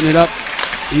 He's setting it up.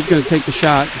 He's going to take the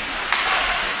shot.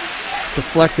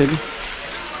 Deflected.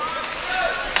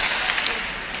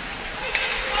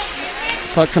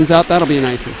 Puck comes out. That'll be an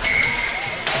icing.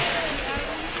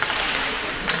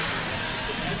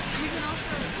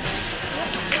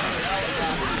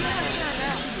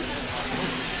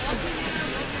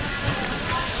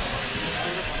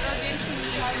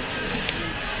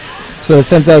 So it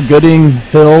sends out Gooding,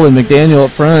 Hill, and McDaniel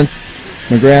up front.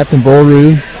 McGrath and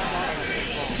Bolru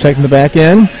checking the back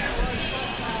end.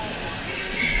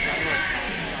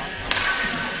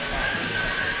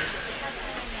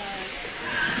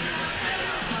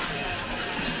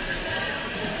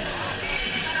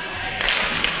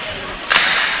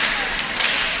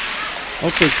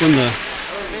 Oakland's win the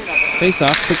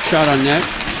face-off. Quick shot on net.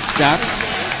 Stopped.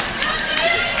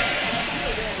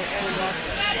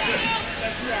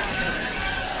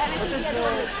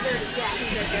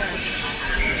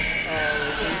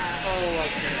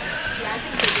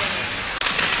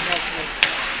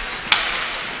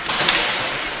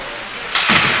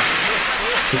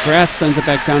 McGrath sends it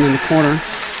back down in the corner.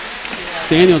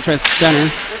 Daniel tries to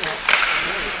center.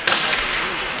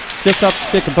 Just off the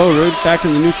stick of Borud, back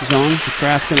in the neutral zone.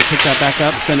 McGrath going to pick that back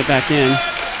up, send it back in.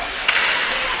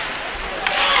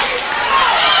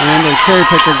 And the cherry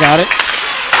picker got it.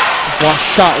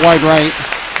 Shot wide right.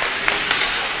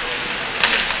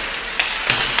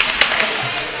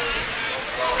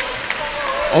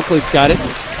 Oakleaf's got it.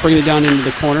 Bringing it down into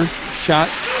the corner. Shot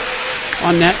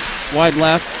on net. Wide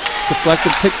left.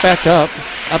 Deflected. Picked back up.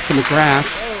 Up to McGrath.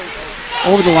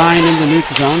 Over the line into the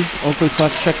neutral zone. Oakleaf's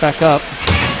left to check back up.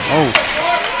 Oh.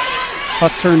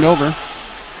 Puck turned over.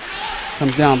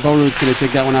 Comes down. Borud's going to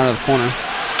dig that one out of the corner.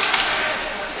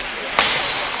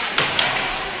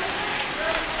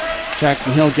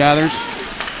 Jackson Hill gathers.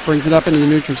 Brings it up into the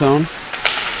neutral zone.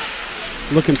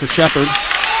 Looking for Shepard.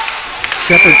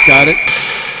 Shepard's got it.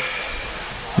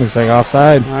 Looks like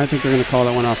offside. I think they're going to call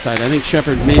that one offside. I think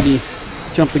Shepard maybe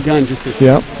jumped the gun just a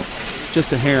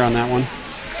hair on that one.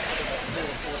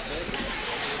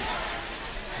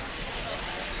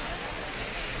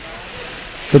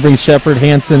 So bring Shepard,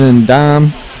 Hansen, and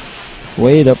Dom.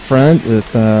 Wade up front with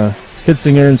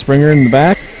Hitzinger and Springer in the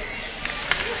back.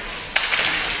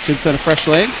 Good set of fresh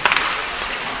legs.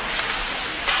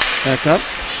 Back up.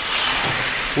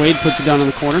 Wade puts it down in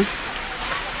the corner.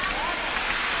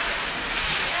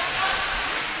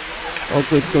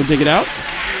 Oakleaf's go dig it out.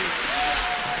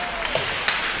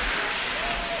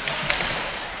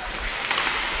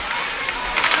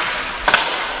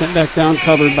 Sent back down,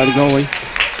 covered by the goalie.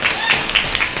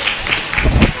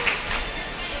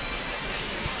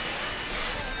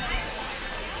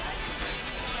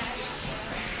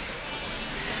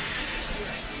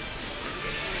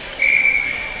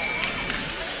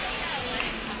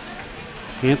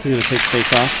 Hansen going to take the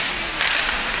face off.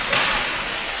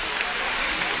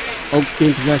 Oaks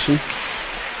gain possession.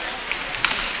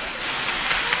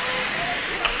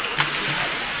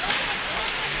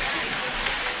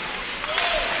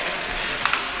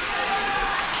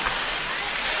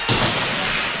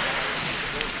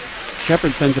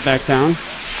 Shepard sends it back down,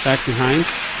 back behind.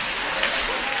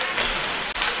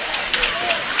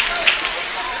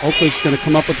 Oakland's going to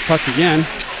come up with the puck again.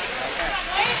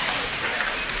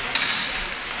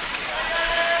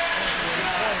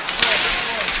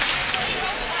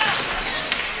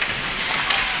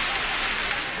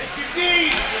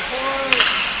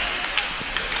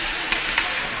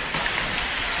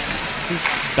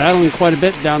 Battling quite a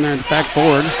bit down there at the back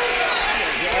board.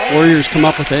 Warriors come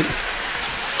up with it.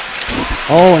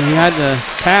 Oh, and he had to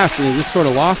pass and he just sort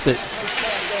of lost it.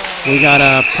 We got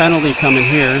a penalty coming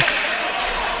here.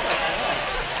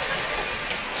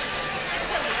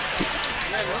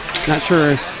 Not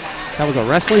sure if that was a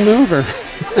wrestling move or,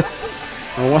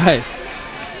 or what.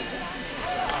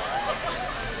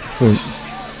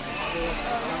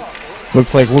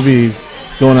 Looks like we'll be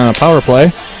going on a power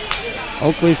play.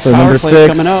 Oakley's so power number play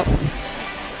 6 coming up.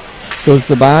 Goes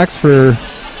to the box for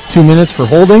 2 minutes for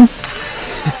holding.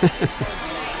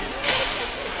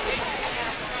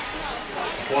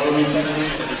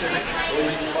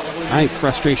 I think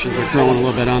frustrations are growing a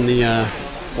little bit on the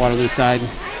Waterloo side.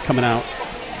 It's coming out.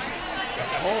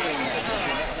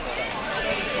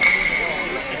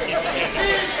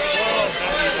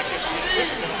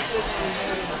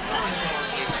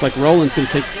 Looks like Roland's going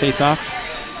to take the face off.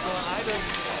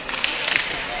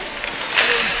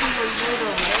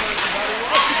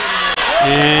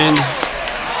 And,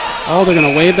 oh, they're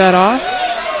going to wave that off.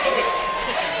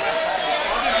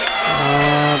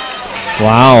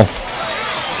 Wow.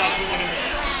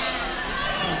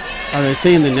 Are they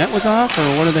saying the net was off,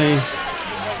 or what are they?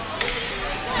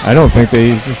 I don't think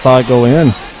they saw it go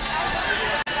in.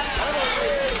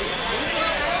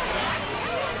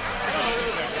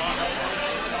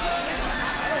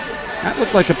 That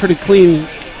looked like a pretty clean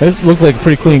It looked like a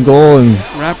pretty clean goal, and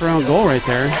wraparound goal right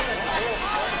there.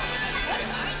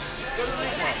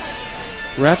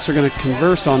 Refs are going to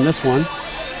converse on this one.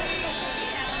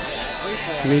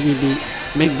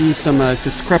 Maybe some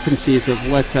discrepancies of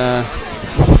what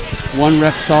one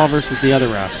ref saw versus the other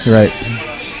ref. right.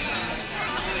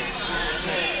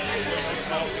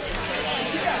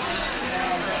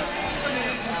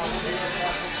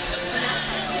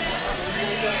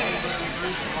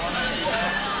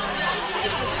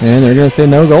 And they're going to say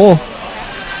no goal.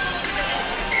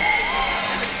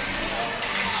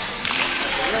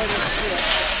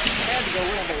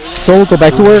 So we'll go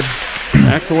back to work.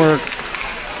 Back to work.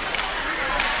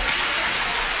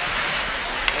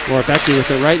 Laura Becky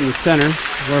with it right in the center.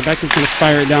 Laura Becky's going to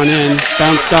fire it down in.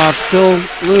 Bounced off, still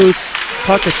loose.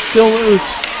 Puck is still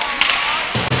loose.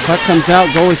 Puck comes out.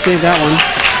 Goalie saved that one.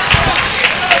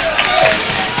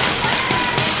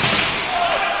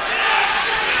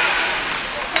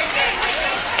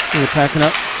 Going to pack it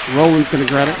up. Roland's going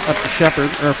to grab it up to Shepard,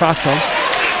 or Faso.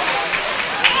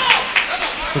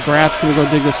 McGrath's going to go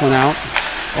dig this one out.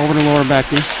 Over to Laura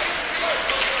Becky.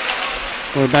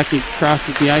 Laura Becky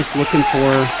crosses the ice looking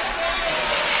for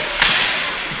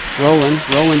Roland.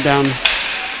 Roland down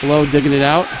below digging it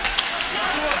out.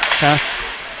 Pass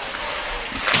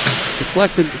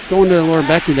deflected, going to Laura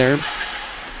Becky there.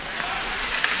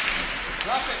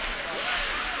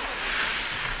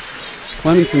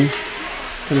 Clemenson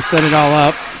going to set it all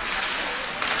up.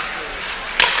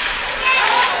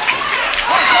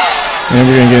 And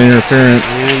we're going to get interference.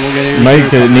 And we'll get interference. Mike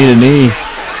could need a knee.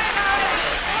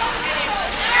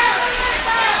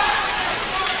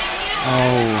 Oh.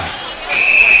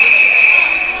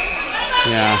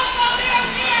 Yeah.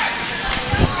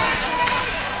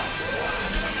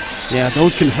 Yeah,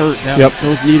 those can hurt. Yep.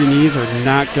 Those knee to knees are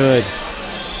not good.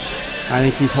 I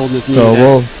think he's holding his knee. So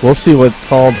we'll see what's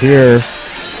called here.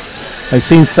 I've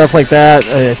seen stuff like that.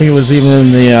 I think it was even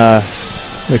in the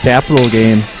Capital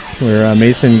game where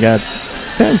Mason got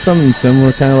kind of something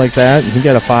similar, kind of like that. He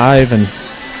got a 5, and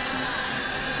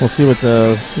we'll see what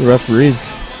the referees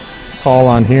call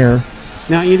on here.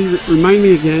 Now, Andy, remind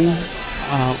me again.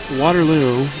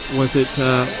 Waterloo, was it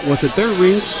their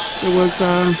rink that was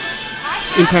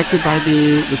impacted by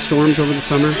the storms over the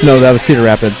summer? No, that was Cedar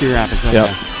Rapids. Cedar Rapids.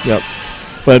 Okay. Yep.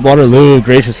 But Waterloo,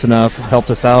 gracious enough, helped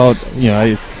us out. You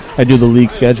know, I do the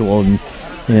league schedule, and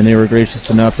they were gracious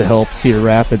enough to help Cedar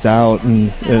Rapids out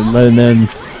and letting them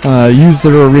use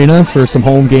their arena for some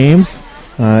home games.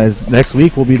 As next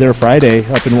week we'll be there Friday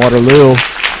up in Waterloo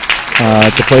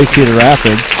to play Cedar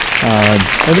Rapids. And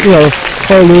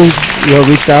Waterloo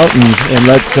reached out and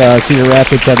let Cedar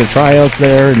Rapids have their tryouts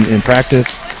there and practice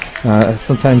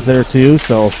sometimes there too.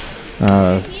 So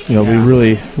we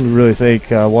really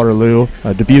thank Waterloo.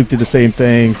 Dubuque did the same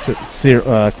thing.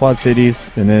 Quad Cities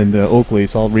and then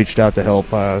Oakley's all reached out to help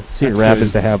Cedar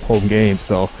Rapids to have home games.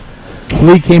 So the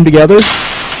league came together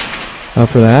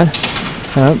for that.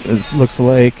 It looks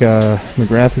like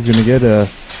McGrath is going to get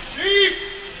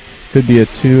could be a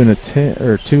 2 and a 10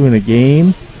 or 2 in a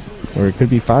game, or it could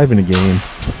be 5 in a game.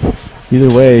 Either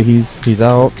way, he's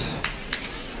out.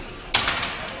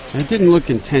 It didn't look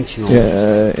intentional.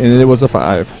 Yeah, and it was a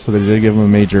 5, so they did give him a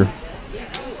major.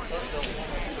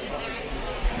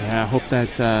 Yeah, I hope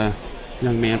that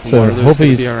young man from So Waterloo is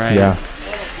going to be all right. Yeah.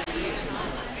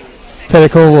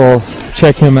 Tedico will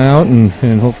check him out, and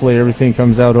hopefully everything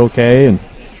comes out okay. And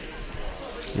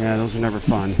yeah, those are never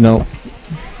fun. no,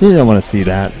 you don't want to see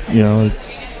that.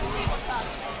 It's.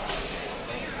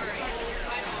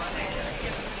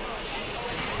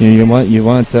 You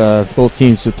want both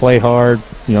teams to play hard,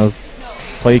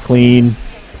 play clean,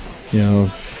 leave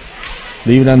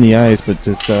it on the ice, but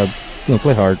just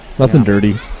play hard, nothing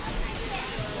dirty.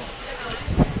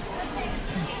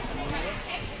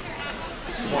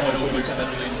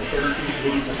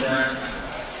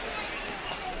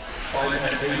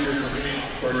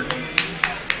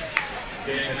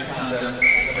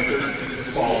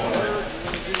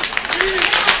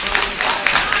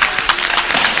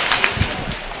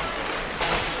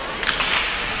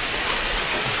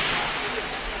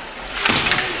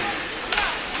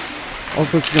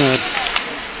 Oakland's going to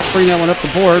bring that one up the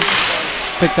board.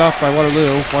 Picked off by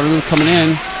Waterloo. Waterloo coming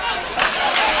in.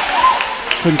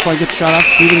 Couldn't quite get the shot off.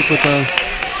 Stevens with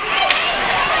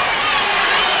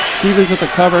the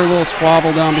cover. A little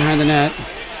squabble down behind the net.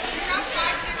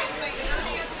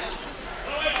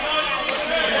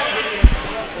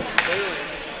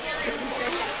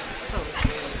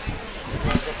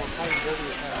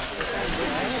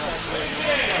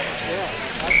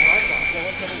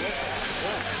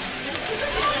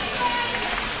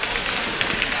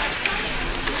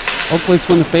 Oak Cliffs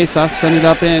win the face-off, send it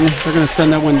up in. They're going to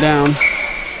send that one down.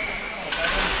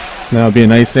 That'll be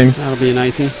an icing. That'll be an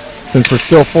icing. Since we're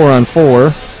still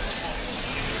 4-on-4,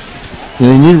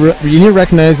 you need to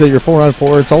recognize that you're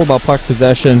 4-on-4. It's all about puck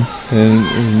possession,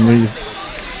 and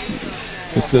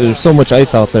there's so much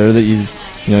ice out there that you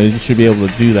should be able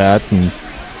to do that. And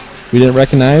we didn't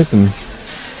recognize, but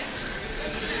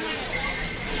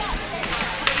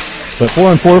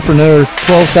 4-on-4 for another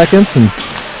 12 seconds, and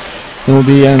then we'll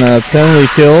be on a penalty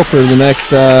kill for the next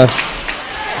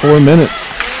 4 minutes.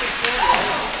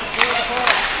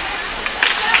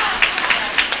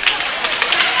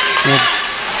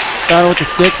 Battle with the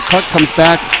sticks. Puck comes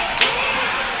back.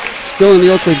 Still in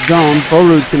the Oak Cliff zone.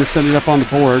 Bowrood's going to send it up on the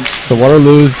boards. So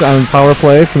Waterloo's on power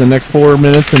play for the next 4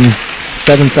 minutes and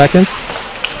 7 seconds.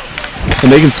 And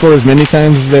they can score as many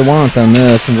times as they want on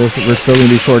this, and we're still going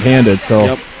to be shorthanded. So.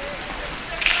 Yep.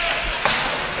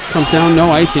 Comes down,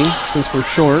 no icing since we're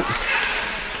short.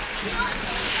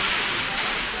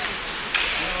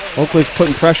 Oak Cliff's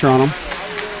putting pressure on them.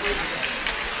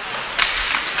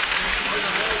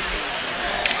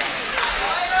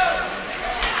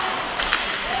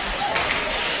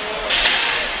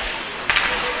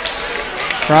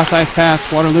 Cross ice pass,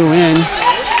 Waterloo in.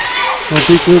 Little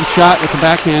deep loop shot with the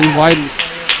backhand, wide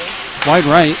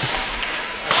right.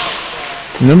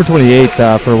 Number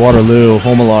 28 for Waterloo,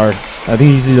 Homelar. I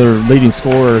think he's their leading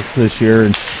scorer this year.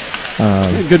 And,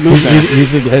 good move. He's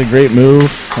had a great move.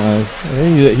 I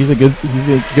think he's a good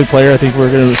player. I think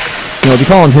we're going to be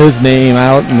calling his name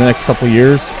out in the next couple of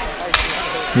years.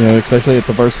 Especially at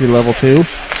the varsity level too.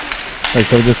 So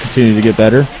he'll just continue to get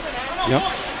better. Yep.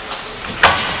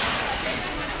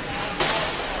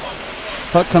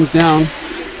 Puck comes down.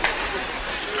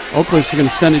 Oak Cliffs are going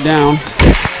to send it down.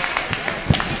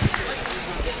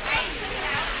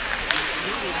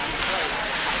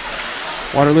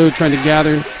 Waterloo trying to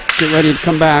gather, get ready to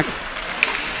come back.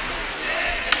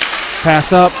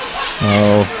 Pass up.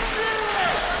 Oh.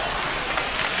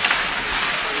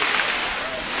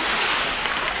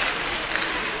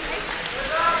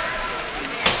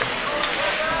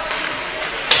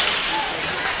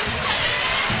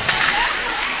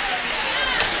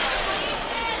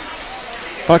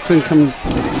 Buxton come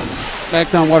back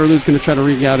down. Waterloo's going to try to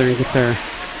regather and hit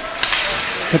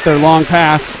their long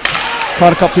pass.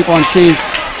 Caught a couple people on change.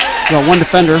 Got one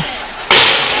defender.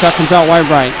 Shot comes out wide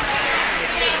right.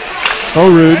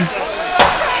 Bowrood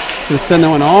going to send that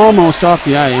one almost off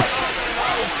the ice.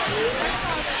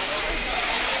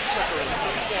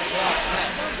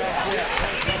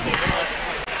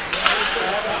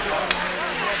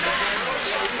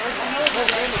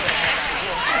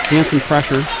 Handsome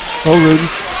pressure. Bowrood,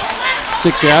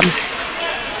 stick jab.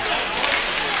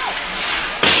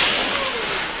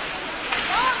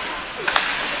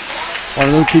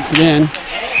 Waterloo keeps it in.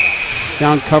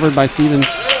 Down covered by Stevens.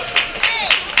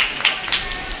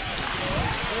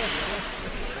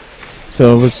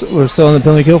 So we're still on the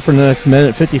penalty kill for the next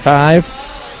minute 55.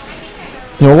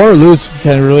 Waterloo's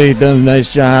kind of really done a nice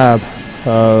job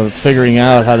of figuring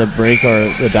out how to break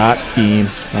the dot scheme.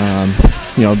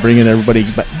 Bringing everybody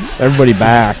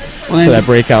back to that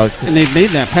breakout. And they've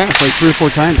made that pass like 3 or 4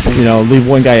 times. Leave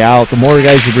one guy out. The more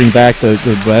guys you bring back, the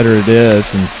better it is.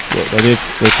 And they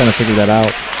kind of figured that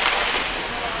out.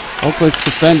 Oak Cliff's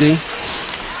defending.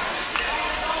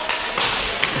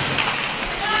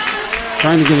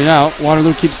 Trying to get it out.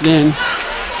 Waterloo keeps it in.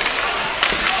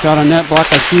 Shot on net,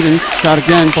 blocked by Stevens. Shot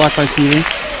again, blocked by Stevens.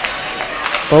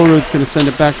 Bowrood's going to send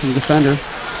it back to the defender.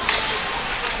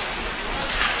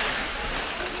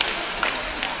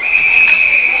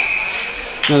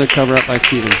 Another cover up by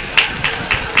Stevens.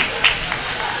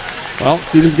 Well,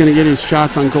 Stevens going to get his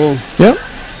shots on goal. Yep.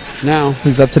 Now.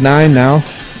 He's up to 9 now.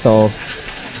 So.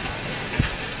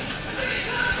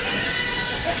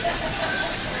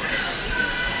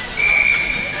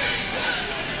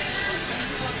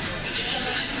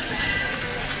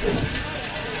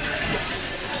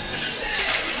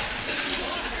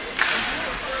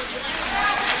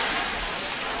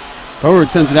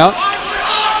 Forward sends it out.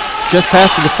 Just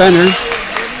past the defender.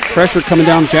 Pressure coming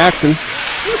down Jackson.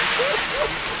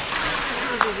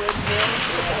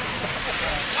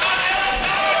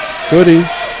 Goody.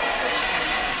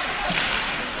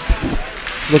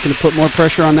 Looking to put more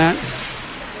pressure on that.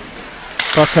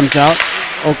 Puck comes out.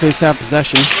 Oak Cliffs have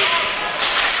possession.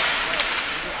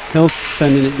 Hill's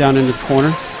sending it down into the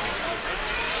corner.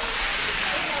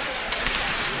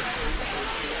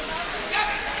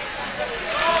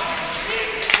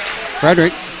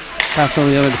 Frederick, pass over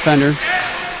the other defender.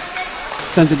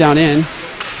 Sends it down in.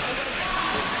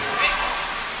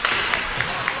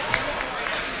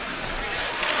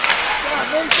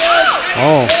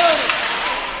 Oh,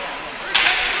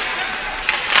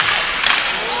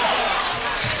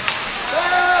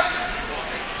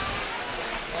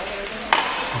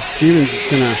 Stevens is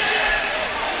going to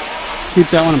keep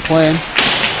that one in play.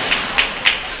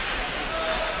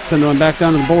 Send one back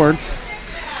down to the boards.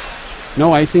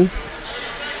 No icing.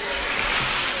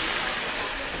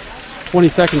 20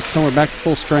 seconds till we're back to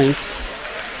full strength.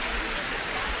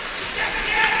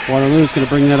 Waterloo is going to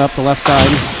bring that up the left side.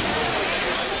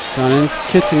 Down in.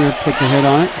 Kitzinger puts a hit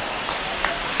on it.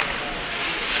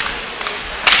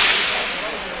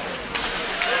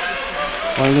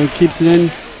 Waterloo keeps it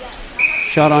in.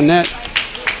 Shot on net.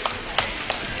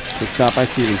 Good stop by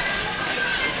Stevens.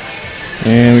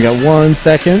 And we got 1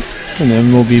 second, and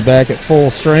then we'll be back at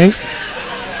full strength.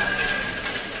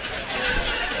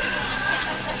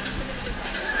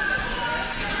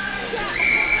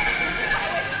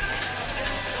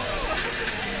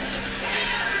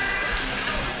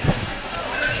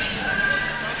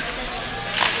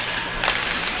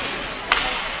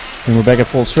 And we're back at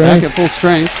full strength. Back at full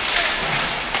strength.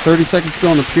 30 seconds to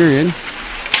go in the period.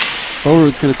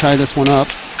 Bowroot's going to tie this one up.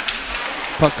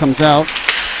 Puck comes out.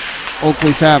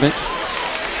 Oakley's have it.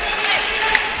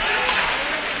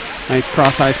 Nice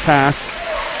cross-ice pass.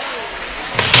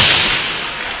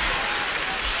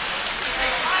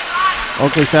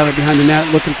 Oakley's have it behind the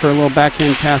net, looking for a little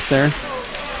backhand pass there.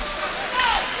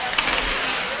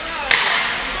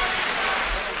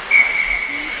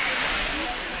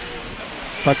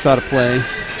 Puck's out of play.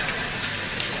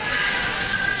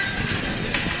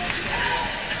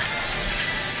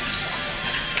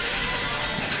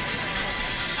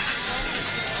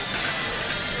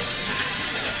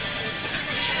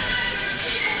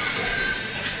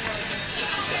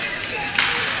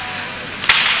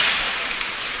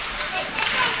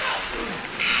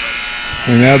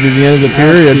 And that'll be the end of the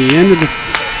period. That's the end of the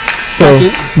So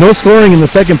second. no scoring in the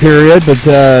second period, but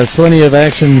plenty of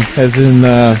action as in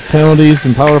penalties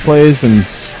and power plays and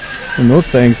those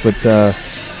things. But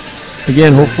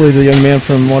again, hopefully the young man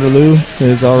from Waterloo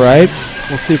is all right.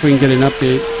 We'll see if we can get an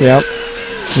update. Yep.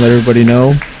 Let everybody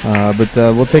know. But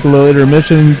we'll take a little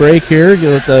intermission break here.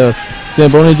 Let the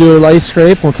Zamboni do a light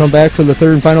scrape. We'll come back for the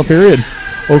third and final period.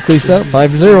 Oakley's up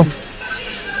 5-0.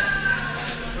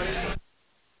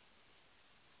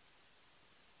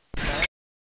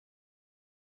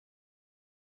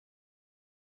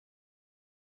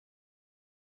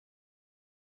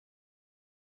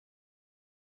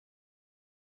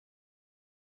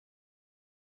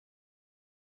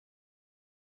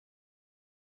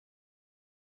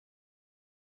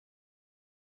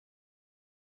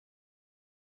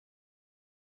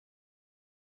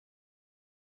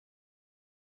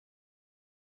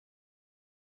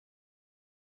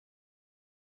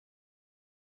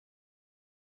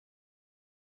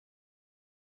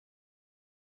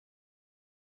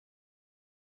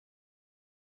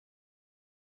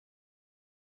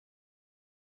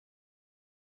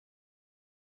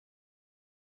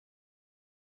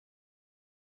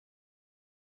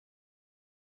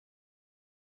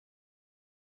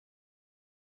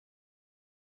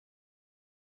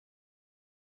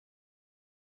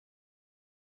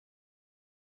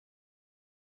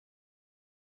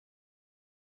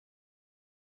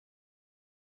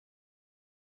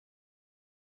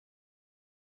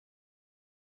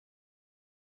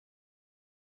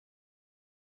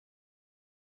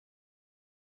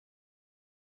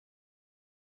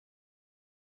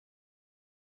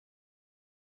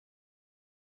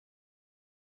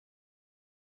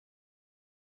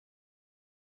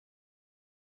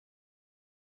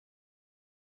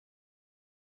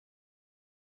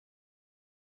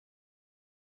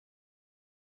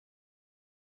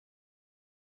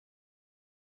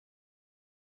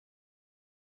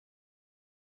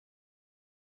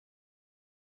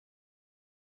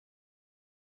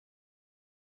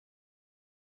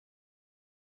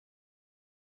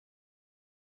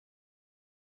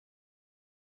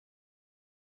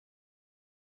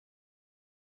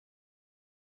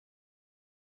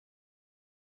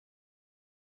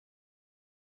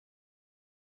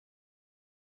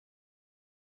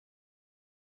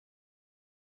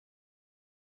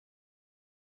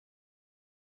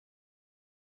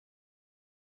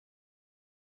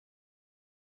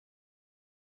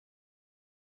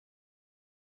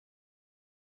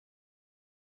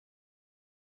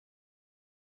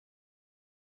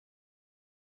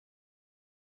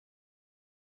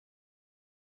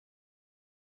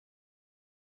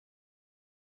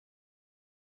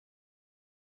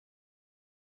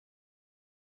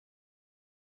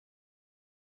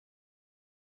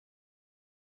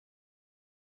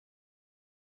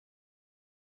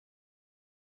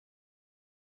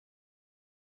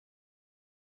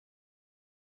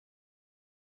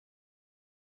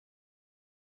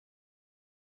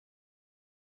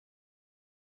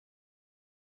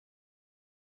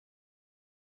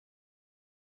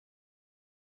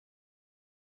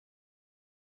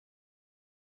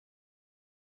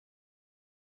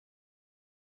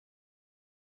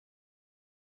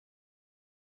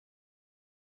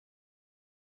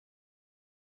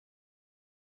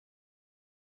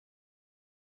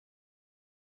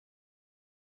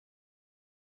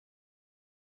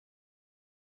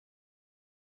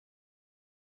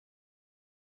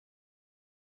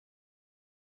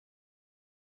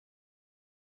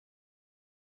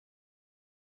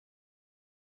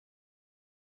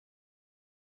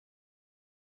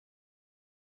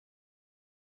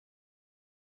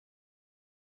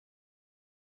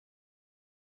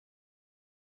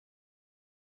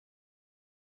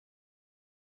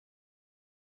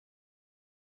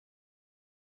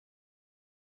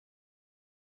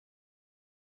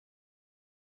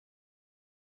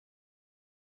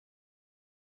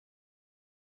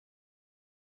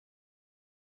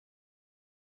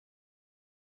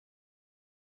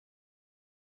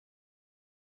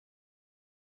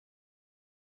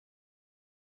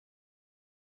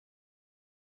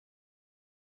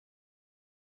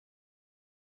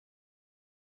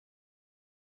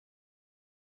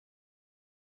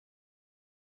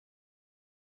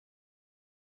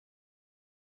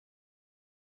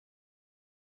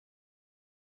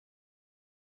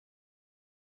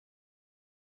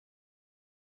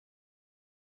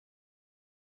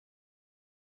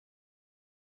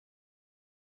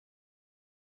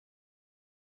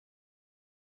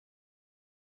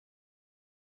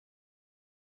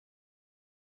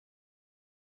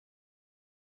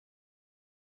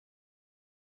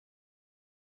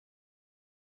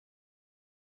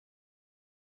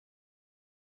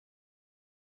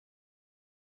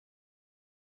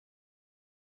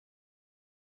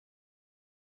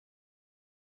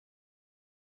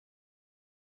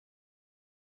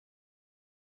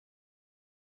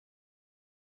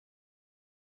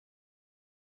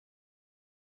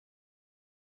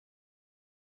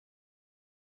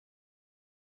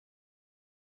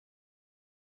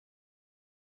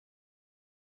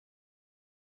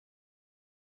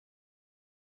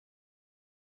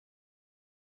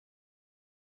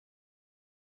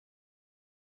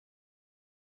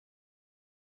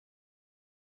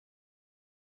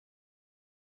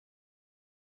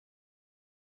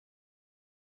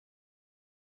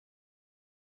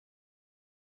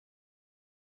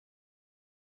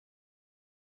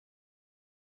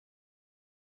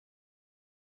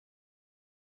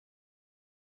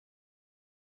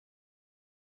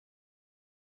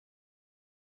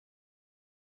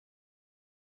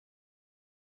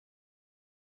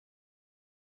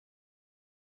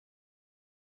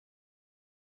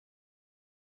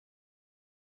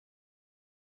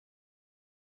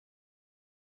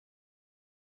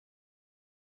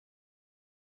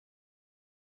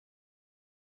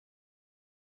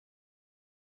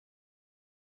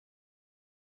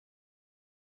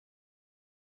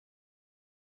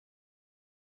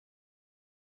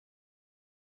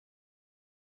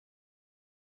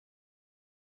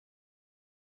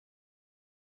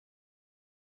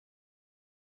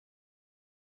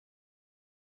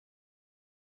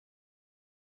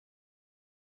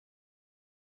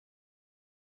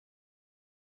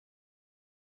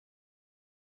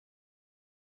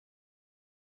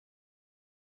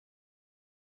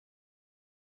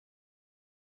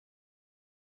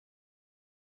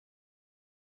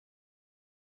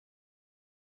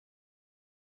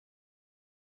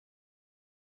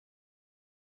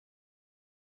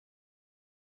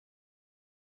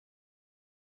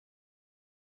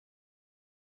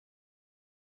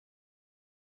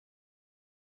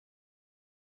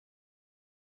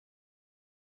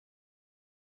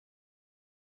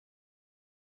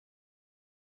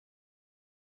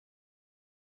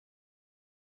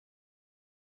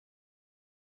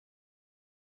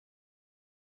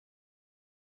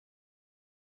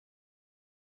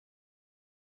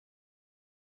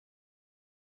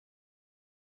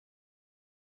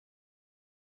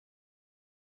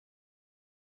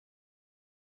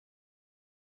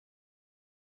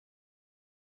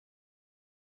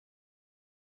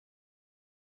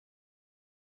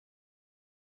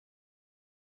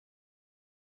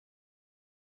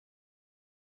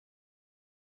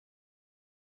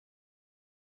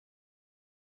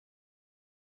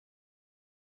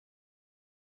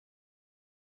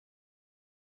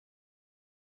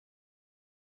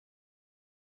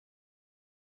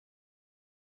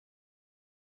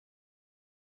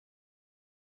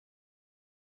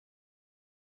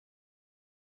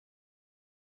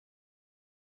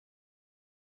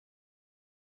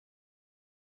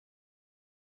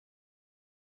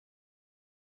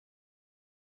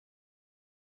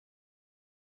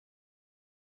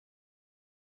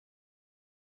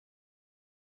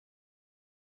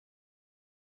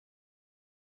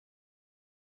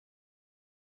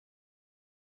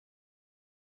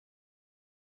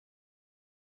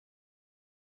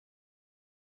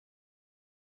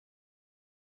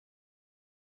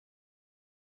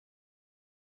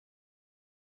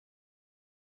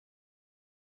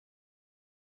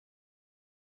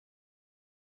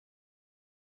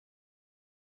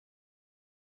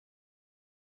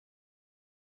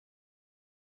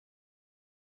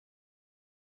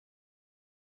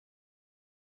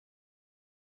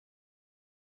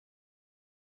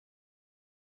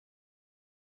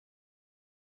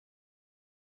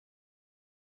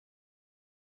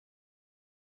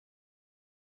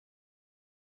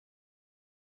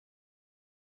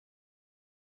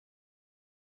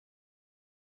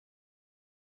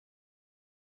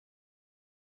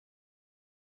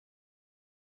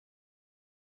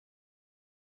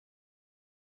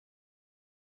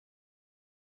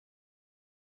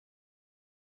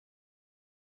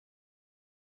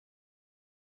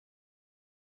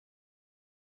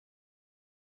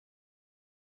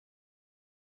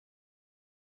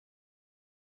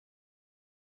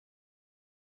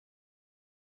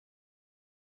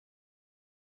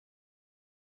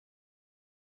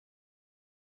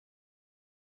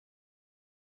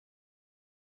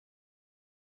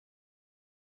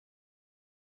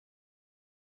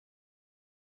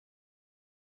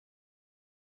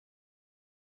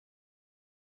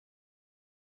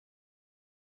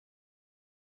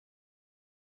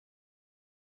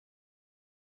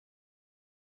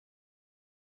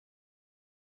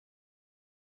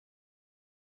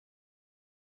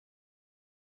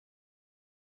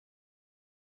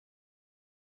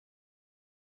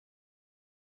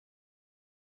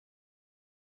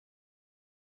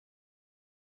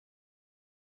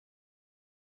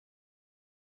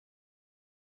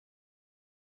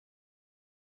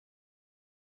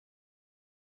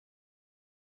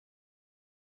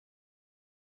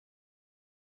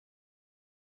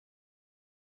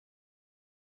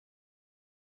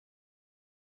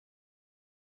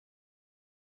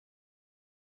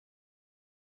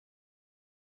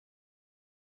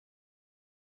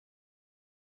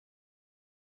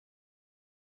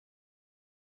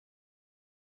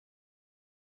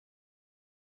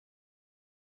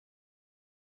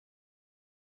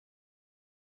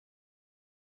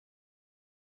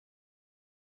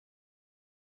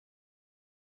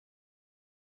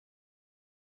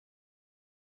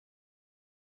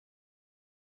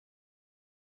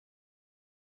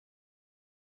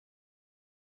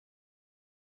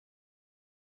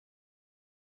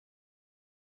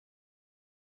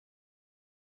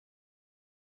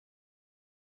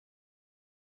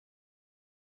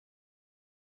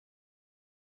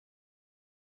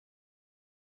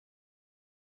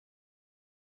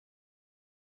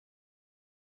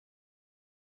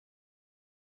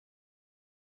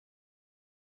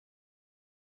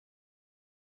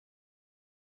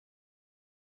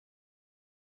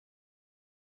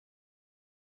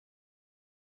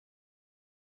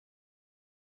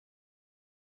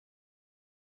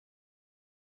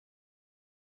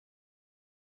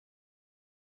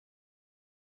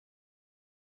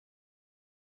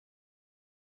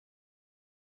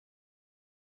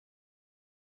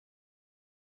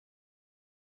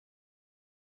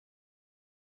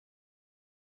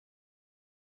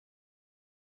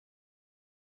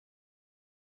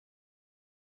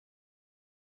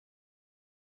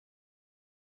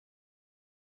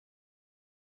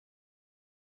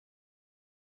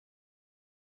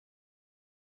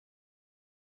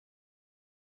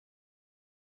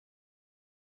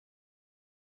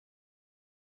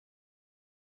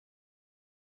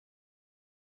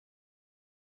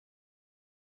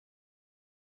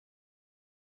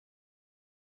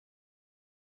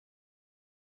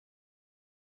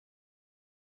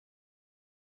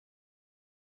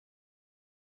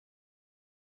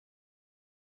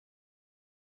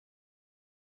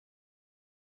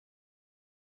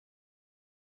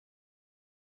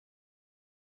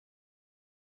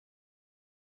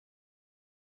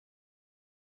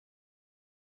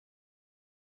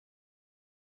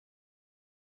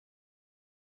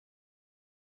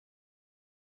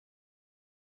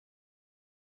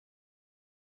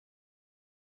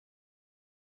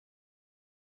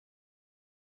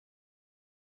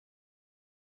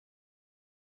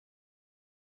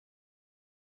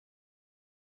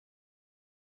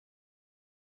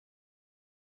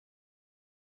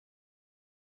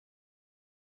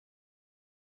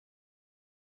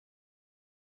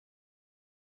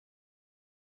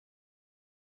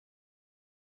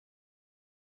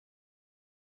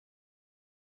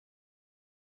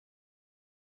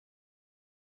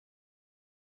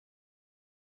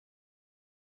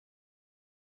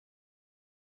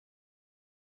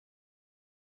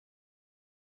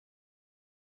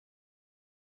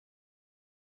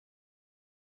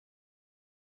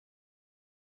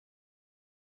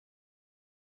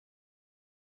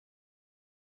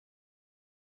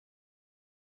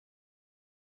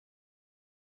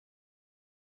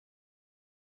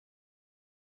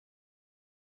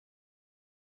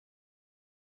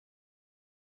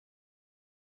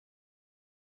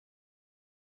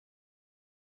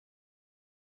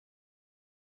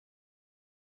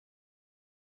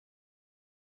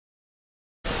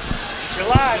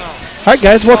 All right,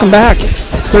 guys, welcome back.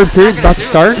 Third period's about to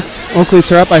start. Oak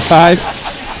Leafs are up by 5.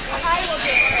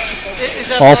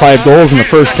 All 5 goals in the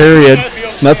first period.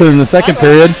 Nothing in the second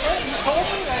period.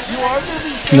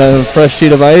 Another fresh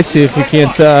sheet of ice. See if we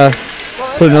can't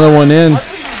put another one in.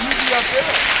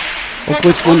 Oak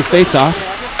Leafs win the face-off.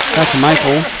 Back to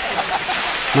Michael.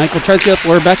 Michael tries to get up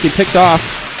where Becky picked off.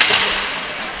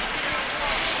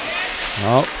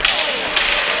 Oh.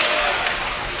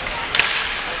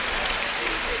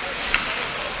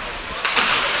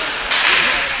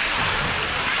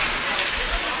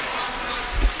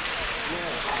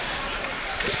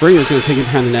 Springer's going to take it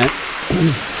behind the net.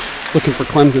 Looking for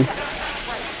Clemson.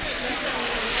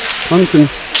 Clemson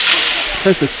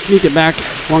tries to sneak it back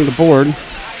along the board.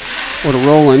 Or to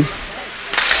Roland.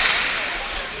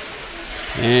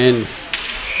 And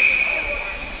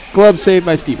glove saved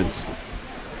by Stevens.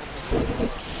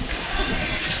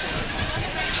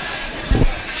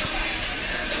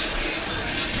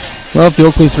 Well, if the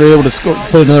Oak Leafs are able to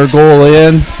put another goal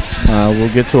in,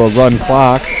 we'll get to a run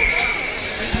clock.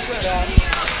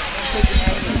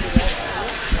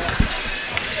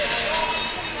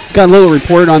 Got a little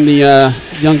report on the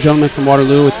young gentleman from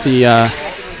Waterloo with the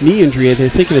knee injury. They're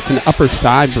thinking it's an upper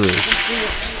thigh bruise.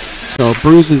 So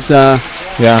bruise is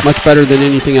much better than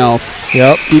anything else.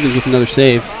 Yep. Stevens with another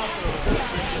save.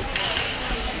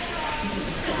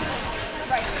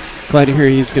 Glad to hear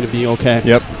he's going to be okay.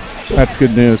 Yep, that's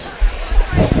good news.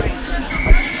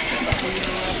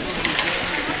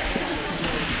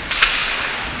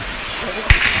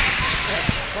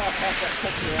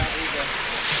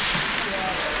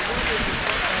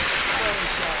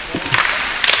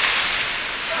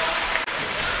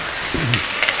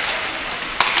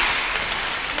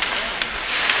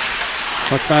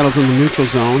 Puck battles in the neutral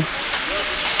zone.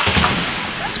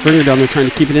 Springer down there trying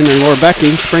to keep it in there. Laura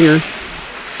Becky. Springer.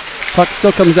 Puck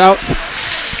still comes out.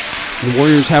 The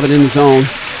Warriors have it in the zone.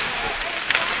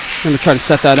 Going to try to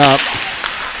set that up.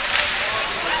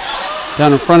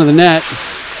 Down in front of the net.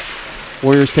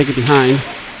 Warriors take it behind.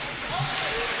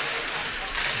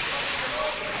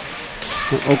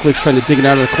 Oak Leafs trying to dig it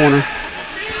out of the corner.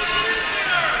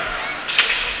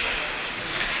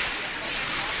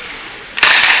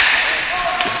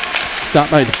 Stopped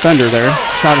by a defender there.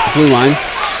 Shot at the blue line.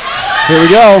 Here we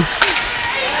go.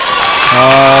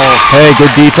 Oh, hey,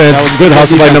 good defense. That was good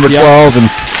hustle by number 12, and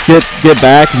get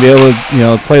back and be able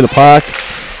to play the puck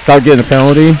without getting a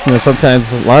penalty. Sometimes,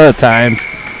 a lot of times,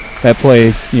 that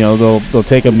play, they'll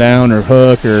take him down or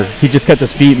hook, or he just kept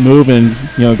his feet moving.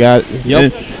 And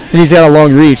he's got a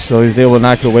long reach, so he's able to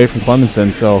knock it away from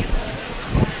Clemenson. So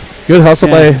good hustle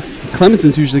by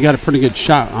Clemenson's usually got a pretty good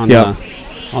shot on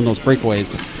those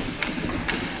breakaways.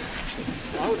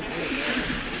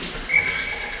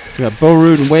 We got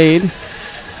Beaurude and Wade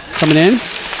coming in.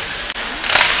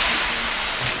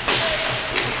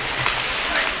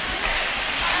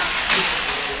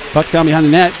 Puck down behind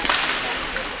the net.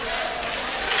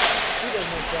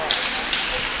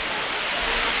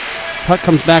 Puck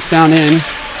comes back down in.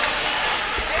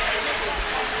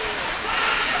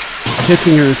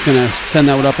 Kitzinger is going to send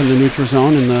that one up in the neutral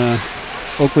zone, and the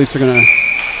Oak Leafs are going to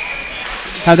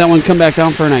have that one come back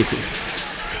down for an icing.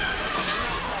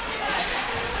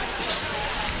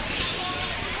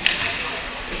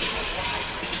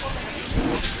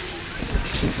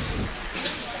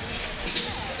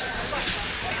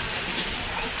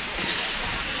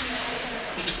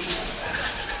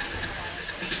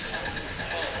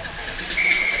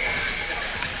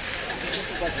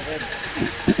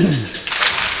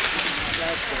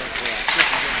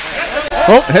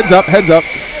 Oh, heads up, heads up.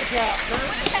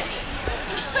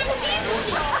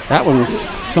 That one's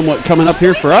somewhat coming up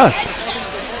here for us.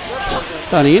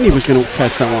 Thought Andy was going to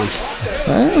catch that one.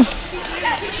 Well,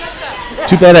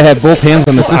 too bad I had both hands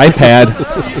on this iPad.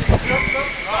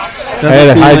 I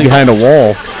had to hide behind a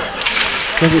wall.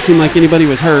 Doesn't seem like anybody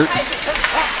was hurt.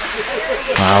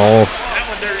 Wow. That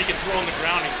one there you can throw on the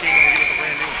ground and King will give us a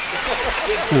brand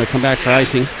new. Going to come back for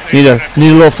icing. Need a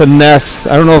little finesse.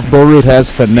 I don't know if Beaurude has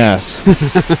finesse.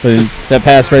 But that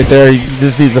pass right there, he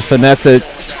just needs to finesse it.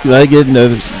 Let it get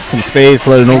into some space,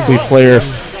 let an Oak Leaf player,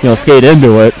 skate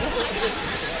into it.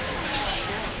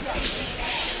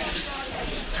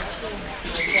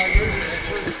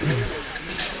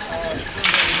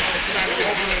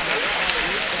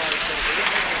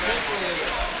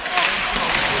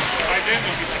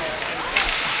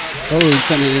 Oh, he's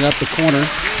sending it up the corner,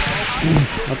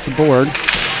 up the board.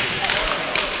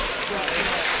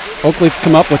 Oak Leafs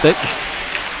come up with it.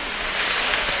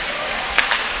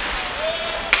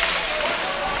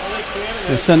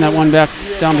 They send that one back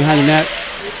down behind the net.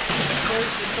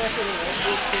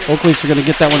 Oak Leafs are going to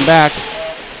get that one back.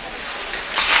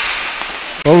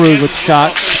 Waterloo with the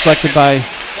shot, deflected by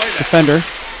defender.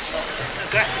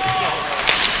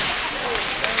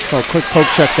 So a quick poke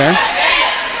check there.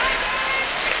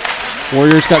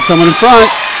 Warriors got someone in front.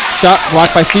 Shot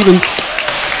blocked by Stevens.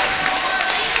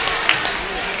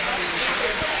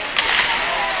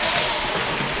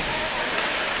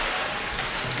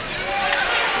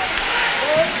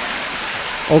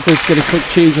 Oak Leafs get a quick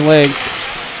change of legs.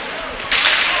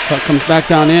 Puck comes back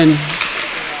down in.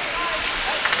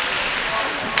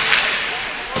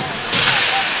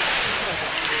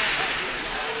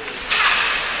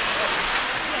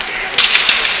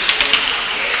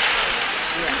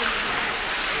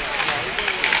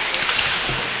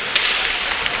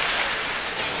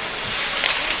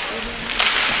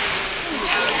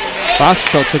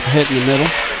 Fostershell took a hit in the middle.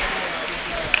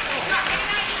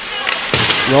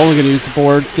 Roland going to use the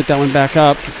boards, get that one back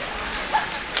up.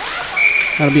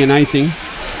 That'll be an icing.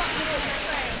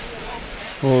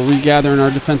 We'll regather in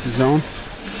our defensive zone.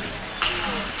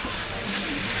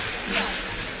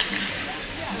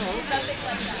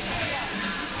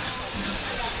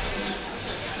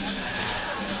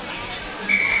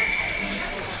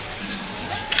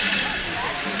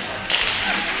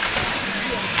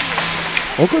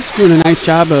 Oakland's doing a nice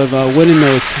job of winning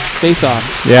those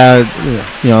face-offs. Yeah,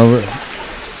 you know,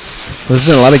 there's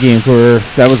been a lot of games where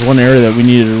that was one area that we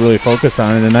needed to really focus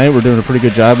on, and tonight we're doing a pretty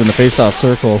good job in the face-off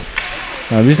circle.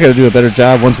 We just got to do a better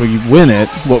job once we win it,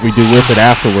 what we do with it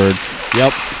afterwards.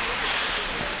 Yep.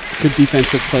 Good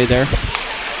defensive play there.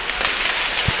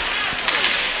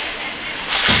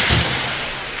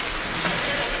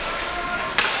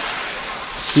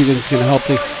 Stevens going to help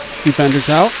the defenders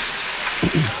out.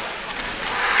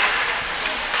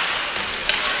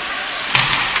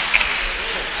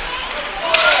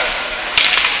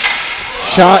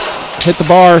 Shot, hit the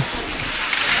bar.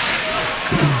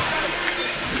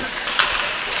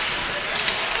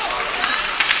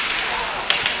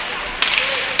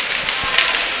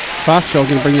 Fostershell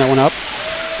going to bring that one up,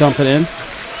 dump it in.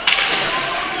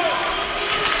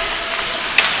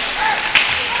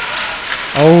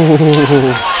 Oh,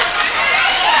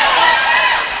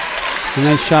 a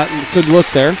nice shot, good look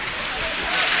there.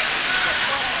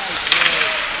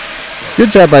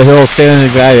 Good job by Hill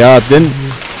standing the guy up.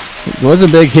 It wasn't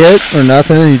a big hit or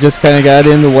nothing. He just kind of got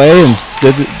in the way and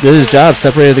did his job,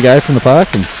 separated the guy from the puck.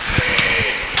 And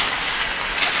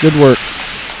good work.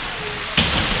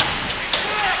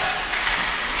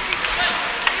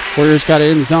 Warriors got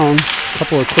it in the zone. A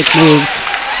couple of quick moves.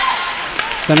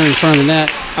 Center in front of the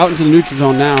net. Out into the neutral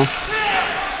zone now.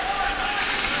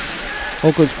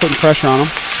 Oakland's putting pressure on them.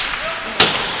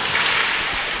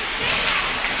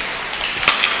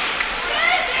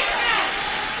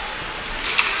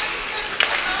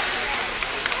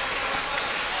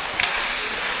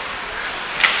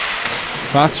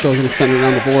 Fostershell is going to send it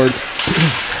around the boards.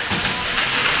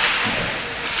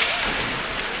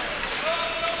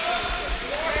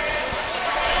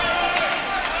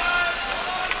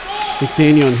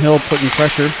 McDaniel and Hill putting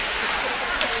pressure.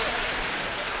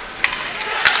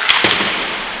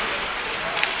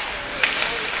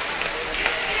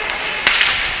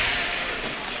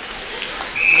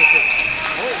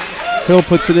 Hill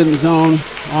puts it in the zone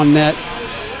on net.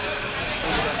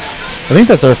 I think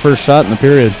that's our first shot in the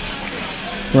period.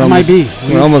 It might be.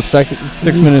 We're almost 6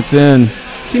 minutes in.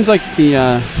 Seems like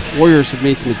the Warriors have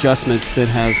made some adjustments that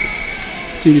have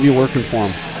seemed to be working for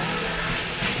them.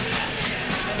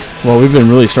 Well, we've been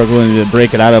really struggling to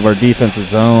break it out of our defensive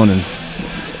zone,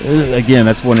 and again,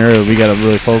 that's one area we got to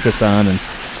really focus on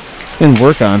and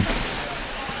work on.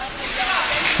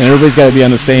 And everybody's got to be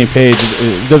on the same page.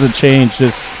 It doesn't change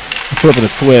just flipping a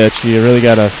switch. You really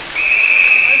got to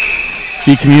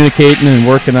be communicating and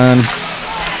working on.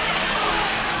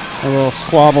 A little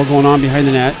squabble going on behind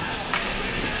the net.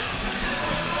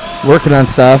 Working on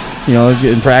stuff, you know,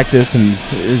 in practice and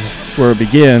is where it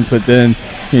begins. But then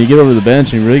you get over to the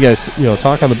bench and you really got to,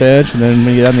 talk on the bench. And then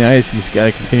when you get on the ice, you just got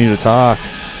to continue to talk.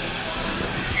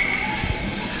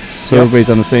 So everybody's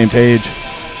on the same page.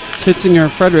 Kitzinger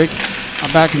and Frederick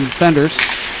are back in defenders.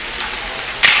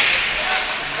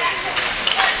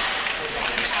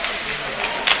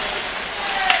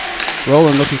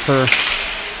 Roland looking for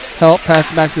help,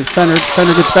 pass it back to the defender.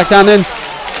 Defender gets back down in.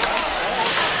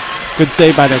 Good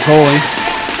save by their goalie.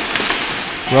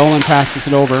 Roland passes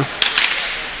it over.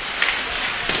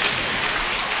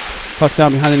 Puck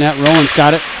down behind the net. Roland's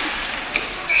got it.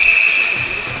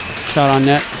 Shot on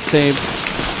net, saved.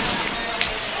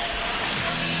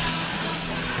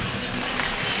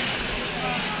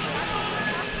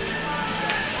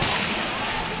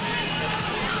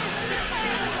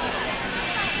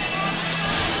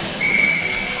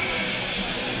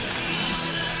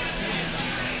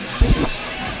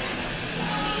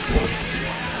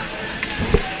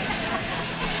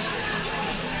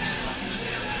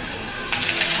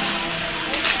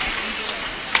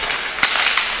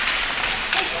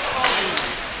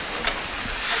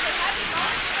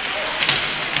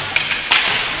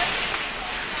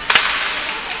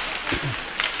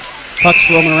 Puck's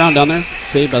roaming around down there.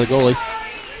 Saved by the goalie.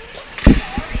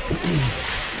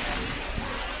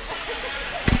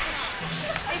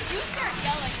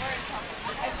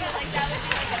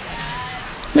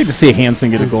 I'd like to see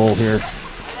Hansen get a goal here.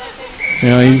 You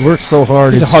know, he works so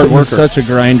hard. He's a hard worker. He's such a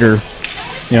grinder.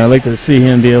 You know, I'd like to see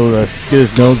him be able to get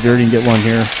his nose dirty and get one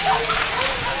here.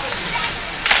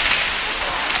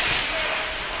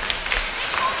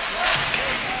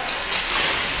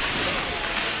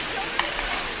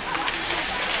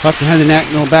 Puck behind the net,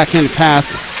 no backhanded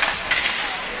pass.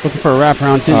 Looking for a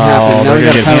wraparound, didn't happen. Now we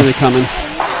got a penalty coming.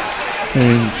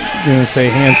 And he's going to say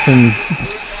Hansen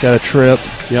got a trip.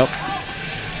 Yep.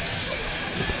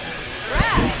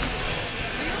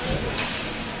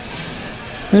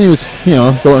 And he was, you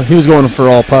know, going for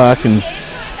all puck, and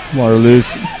Waterloo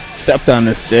stepped on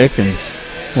his stick and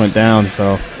went down.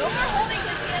 So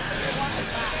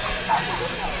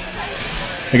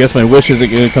I guess my wish isn't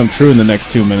going to come true in the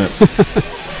next 2 minutes.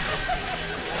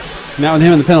 Now with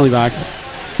him in the penalty box.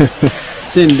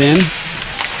 Sinned in.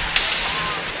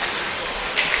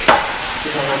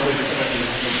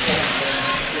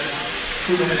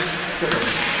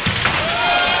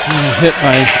 Hit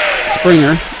by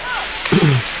Springer.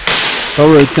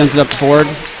 Bowroad sends it up the board.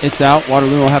 It's out.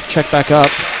 Waterloo will have to check back up.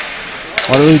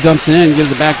 Waterloo dumps it in,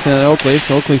 gives it back to Oak Leafs.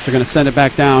 Oak Leafs are going to send it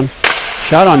back down.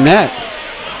 Shot on net.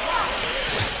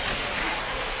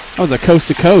 That was a coast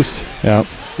to coast. Yeah.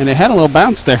 And it had a little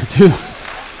bounce there, too.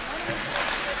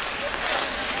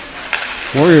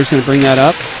 Warriors going to bring that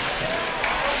up.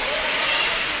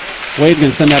 Wade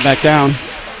going to send that back down.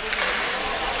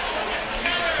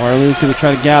 Waterloo's going to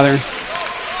try to gather.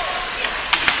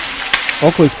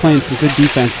 Oakley's playing some good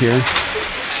defense here.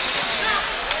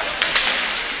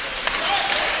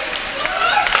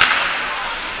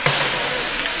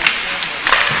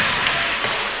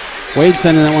 Wade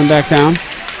sending that one back down.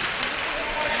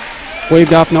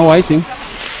 Waved off, no icing.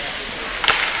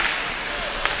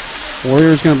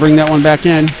 Warriors going to bring that one back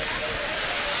in.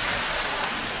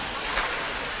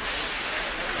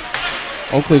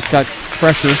 Oakley's got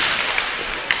pressure.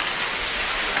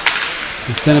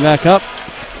 He sent it back up.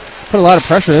 Put a lot of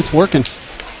pressure. It's working.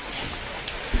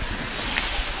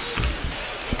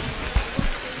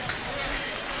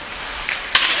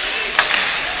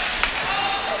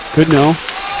 Good no.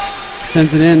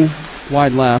 Sends it in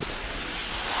wide left.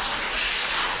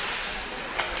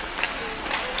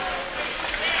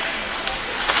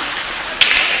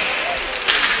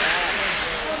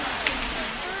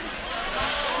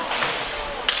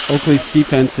 Oakley's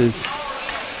defense is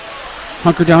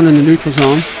hunkered down in the neutral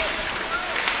zone.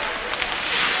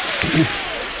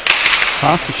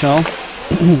 Cross the shell.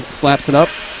 Slaps it up.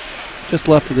 Just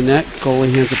left of the net.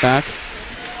 Goalie hands it back.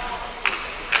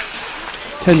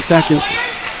 10 seconds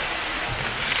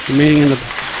remaining in the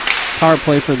power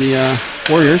play for the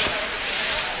Warriors.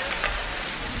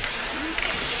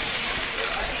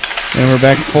 And we're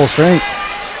back at full strength.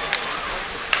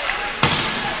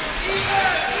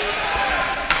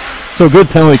 So good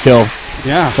penalty kill.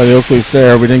 Yeah. By the Oak Leafs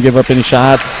there. We didn't give up any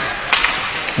shots.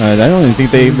 I don't even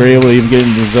think they were able to even get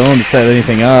into the zone to set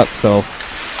anything up. So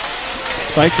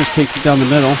Spikers takes it down the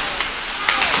middle.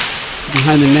 It's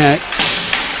behind the net.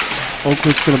 Oak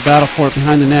Leafs going to battle for it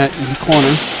behind the net in the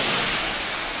corner.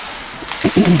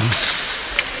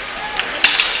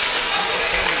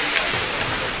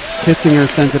 Kitzinger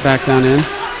sends it back down in.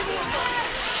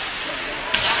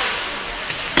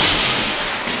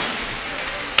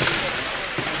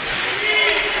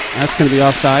 That's going to be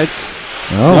offsides.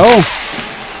 no. No.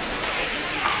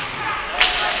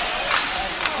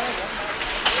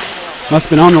 Must have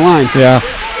been on the line. Yeah.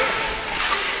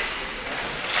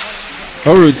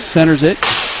 Orud centers it.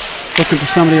 Looking for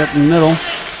somebody up in the middle.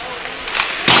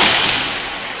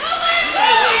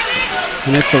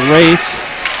 And it's a race.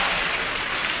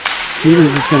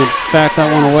 Stevens is going to back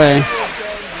that one away.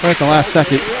 Right at the last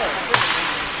second.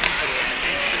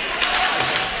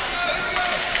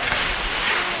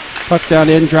 Puck down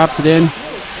in, drops it in.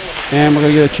 And we're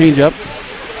going to get a change up.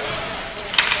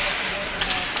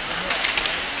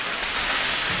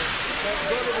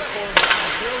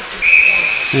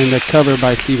 And a cover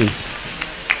by Stevens.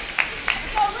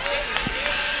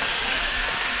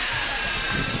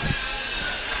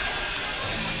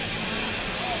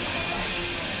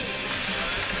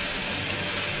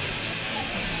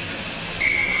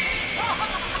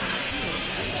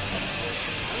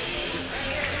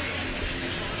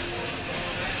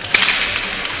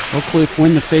 Oak Leaf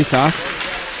win the face-off.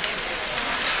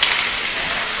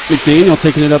 McDaniel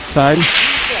taking it upside.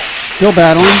 Still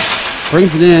battling.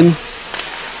 Brings it in.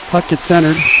 Puck gets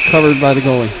centered. Covered by the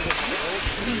goalie.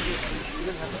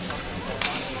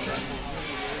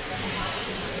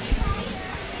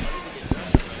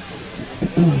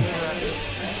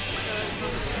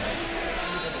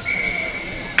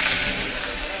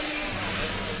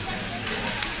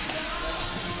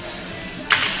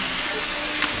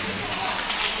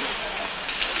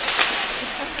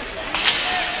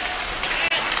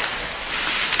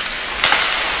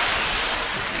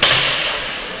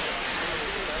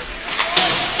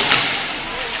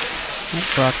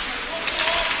 Puck.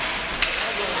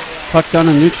 Puck down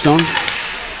in the neutral zone.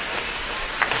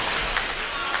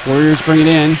 Warriors bring it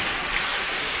in.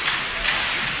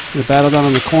 The battle down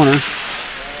in the corner.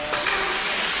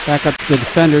 Back up to the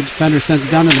defender. Defender sends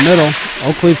it down in the middle.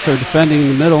 Oak Leafs are defending in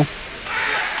the middle.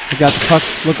 They got the puck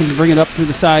looking to bring it up through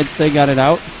the sides. They got it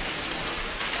out.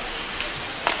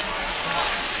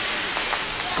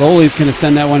 Goalie's going to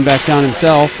send that one back down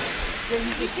himself.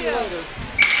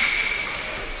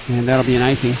 And that'll be an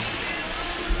icing.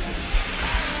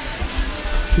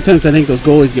 Sometimes I think those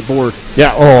goalies get bored.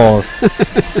 Yeah. Oh.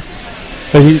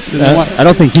 But I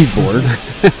don't think he's bored.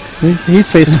 he's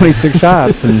faced 26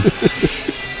 shots, and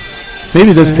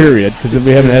maybe this period, because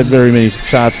we haven't had very many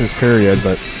shots this period.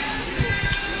 But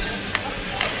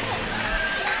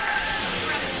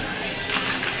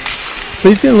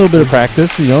he's getting a little bit of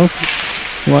practice. You know,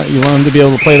 you want him to be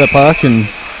able to play the puck, and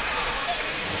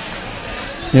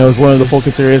you know, it was one of the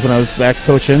focus areas when I was back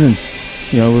coaching, and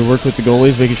you know, we worked with the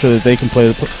goalies, making sure that they can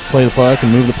play the puck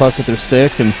and move the puck with their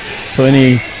stick, and so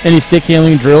any stick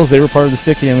handling drills, they were part of the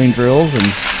stick handling drills,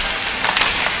 and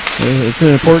it's an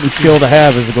important skill to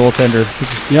have as a goaltender.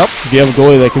 Yep. If you have a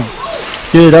goalie that can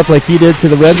get it up like he did to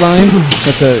the red line,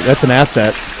 that's an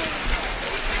asset.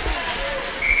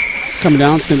 It's coming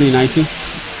down. It's going to be an icing.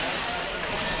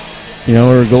 You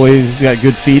know, or a goalie's got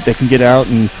good feet that can get out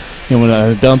and, you know, when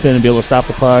I dump in and be able to stop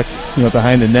the puck, you know,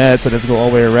 behind the net, so it doesn't go all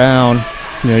the way around.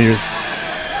 You know, you're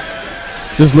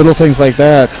just little things like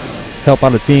that help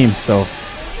out a team. So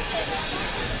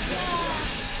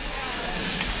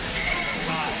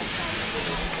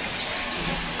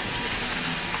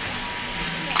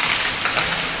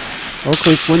Oak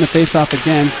Leafs win the faceoff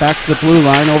again. Back to the blue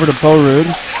line, over to Borud.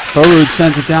 Borud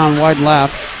sends it down wide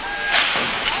left.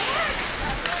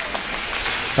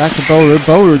 Back to Borud.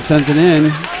 Borud sends it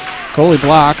in. Goalie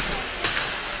blocks.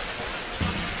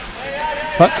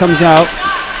 Puck comes out.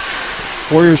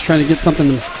 Warriors trying to get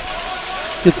something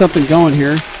going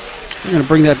here. They're going to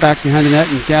bring that back behind the net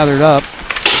and gather it up.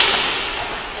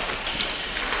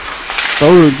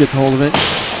 Borud gets a hold of it.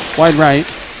 Wide right.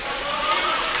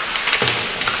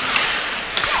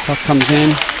 Puck comes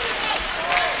in.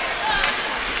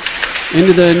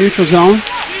 Into the neutral zone.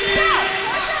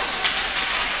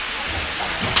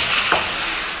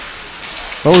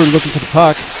 Borud looking for the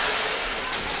puck.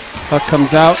 Puck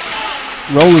comes out.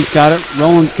 Roland's got it.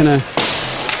 Roland's going to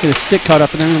get a stick caught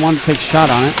up, and then want to take a shot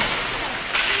on it.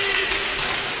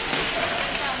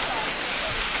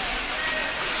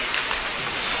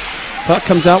 Puck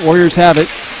comes out. Warriors have it.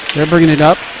 They're bringing it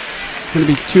up. It's going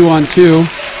to be 2-on-2.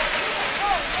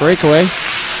 Breakaway.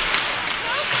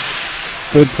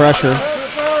 Good pressure.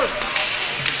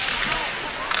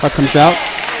 Puck comes out.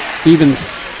 Stevens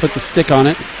puts a stick on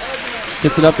it.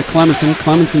 Gets it up to Clemenson.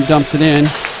 Clemenson dumps it in.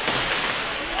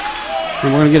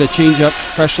 And we're going to get a change up.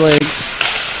 Fresh legs.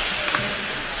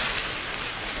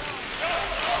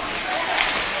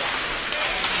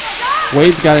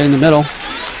 Wade's got it in the middle.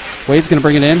 Wade's going to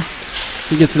bring it in.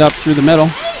 He gets it up through the middle.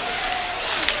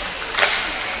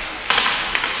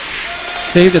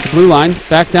 Saved at the blue line.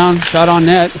 Back down. Shot on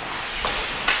net.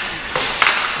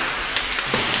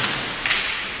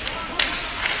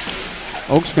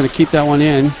 Oak's going to keep that one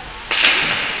in.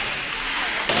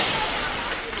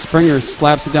 Springer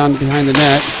slaps it down behind the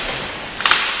net.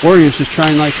 Warriors just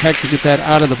trying like heck to get that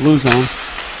out of the blue zone.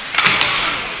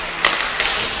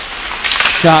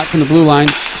 Shot from the blue line.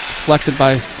 Deflected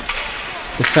by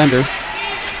defender.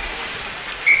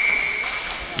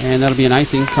 And that'll be an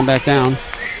icing. Come back down.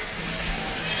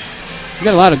 You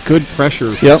got a lot of good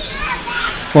pressure. Yep.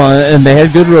 Well, and they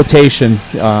had good rotation.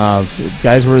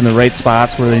 Guys were in the right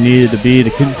spots where they needed to be to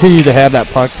continue to have that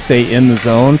puck stay in the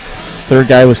zone. Third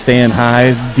guy was staying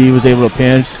high. D was able to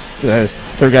pinch.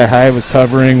 Third guy high was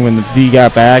covering. When the D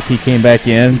got back, he came back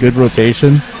in. Good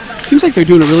rotation. Seems like they're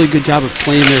doing a really good job of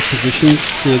playing their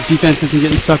positions. The defense isn't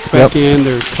getting sucked back in.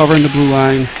 They're covering the blue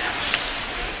line.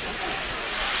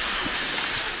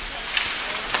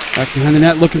 Back behind the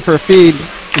net looking for a feed.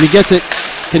 And he gets it.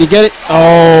 Can he get it?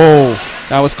 Oh,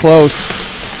 that was close.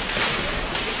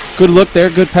 Good look there.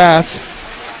 Good pass.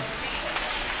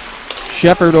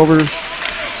 Shepard over.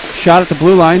 Shot at the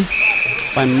blue line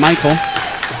by Michael.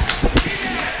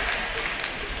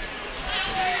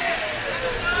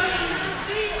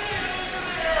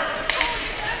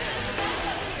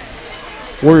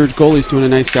 Warriors goalie's doing a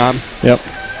nice job. Yep.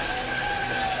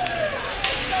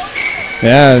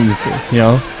 Yeah, and, you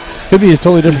know, could be a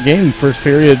totally different game. First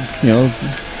period, you know,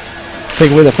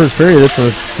 take away the first period, it's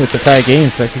a tie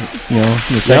game. Second, you know,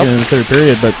 in the second and the third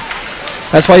period, but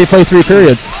that's why you play 3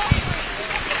 periods.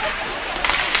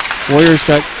 Warriors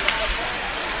got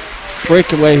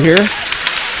breakaway here.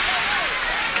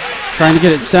 trying to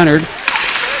get it centered.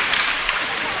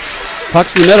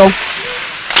 Puck's in the middle.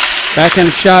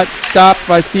 Backhanded shot stopped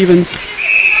by Stevens.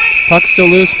 Puck still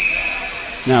loose.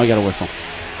 Now we got a whistle.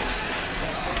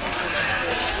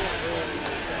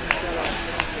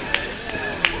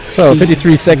 So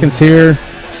 53 seconds here.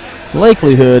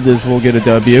 Likelihood is we'll get a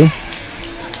W,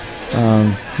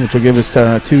 which will give us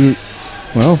two.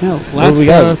 Well, Yeah, what do we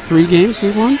last got? 3 games we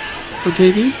won for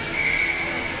JV.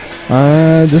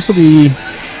 This will be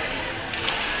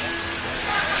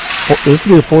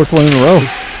the 4th one in a row.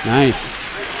 Nice.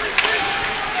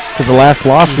 Because the last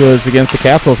loss was against the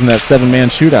Capitals in that 7-man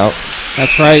shootout.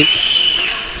 That's right.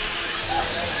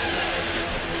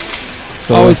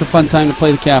 So, Always a fun time to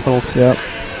play the Capitals. Yep.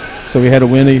 So we had a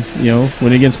win,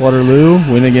 win against Waterloo,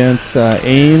 win against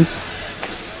Ames,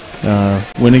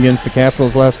 win against the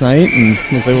Capitals last night, and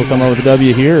looks like we'll come out with a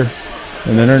W here.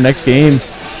 And then our next game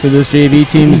for this JV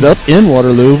team is up in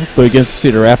Waterloo, but against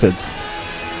Cedar Rapids.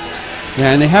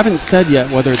 Yeah, and they haven't said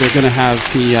yet whether they're going to have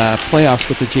the playoffs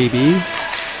with the JV.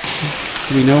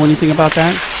 Do we know anything about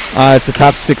that? It's the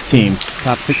top 6 teams.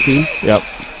 Top 16? Yep.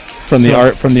 From the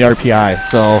RPI.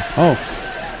 So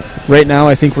right now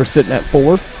I think we're sitting at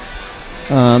 4.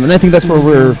 And I think that's where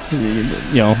we're,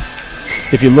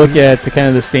 if you look at the kind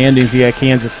of the standings, you got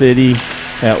Kansas City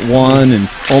at 1 and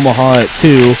Omaha at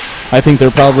 2. I think they're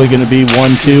probably going to be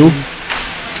 1-2.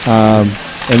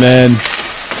 And then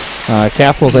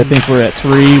Capitals, I think we're at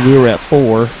 3. We were at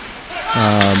 4.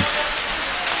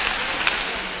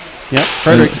 Yep,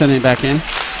 Frederick sending it back in.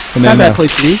 And Not then, a bad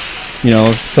place to be.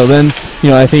 So then,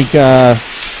 I think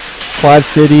Quad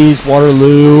Cities,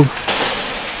 Waterloo,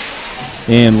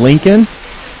 and Lincoln,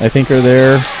 I think are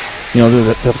there,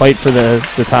 to fight for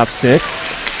the top 6.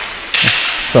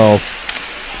 So,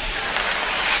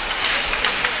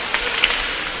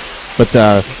 but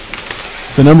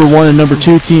the number 1 and number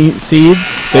 2 seeds,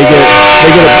 they get a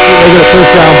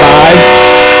first round bye.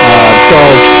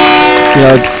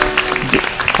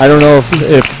 I don't know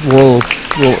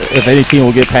if any team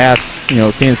will get past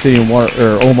Kansas City and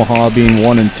or Omaha being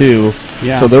 1 and 2.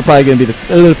 Yeah. So they're probably going to be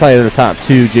the top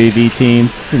 2 JV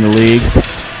teams in the league.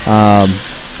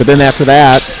 But then after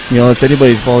that, it's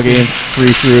anybody's ball game.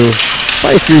 3 through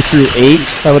 8,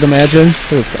 I would imagine.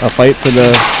 There's a fight for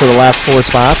the last 4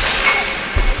 spots.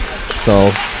 So,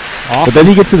 awesome. But then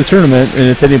you get to the tournament and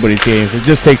it's anybody's game. It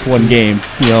just takes one game.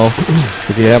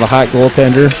 If you have a hot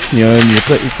goaltender, and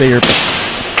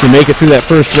you make it through that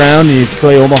first round, and you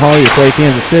play Omaha, you play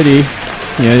Kansas City.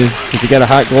 If you got a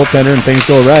hot goaltender and things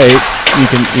go right, you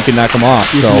can knock them off.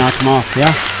 You can knock them off,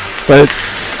 yeah. But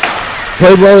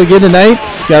played well again tonight.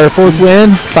 Got our 4th win,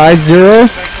 5-0.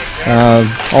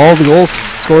 All the goals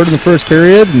scored in the first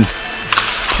period,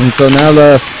 and so now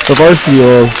the varsity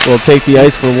will take the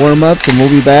ice for warm-ups, and we'll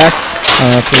be back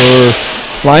for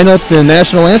lineups and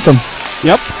national anthem.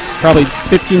 Yep, probably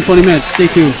 15-20 minutes. Stay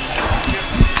tuned.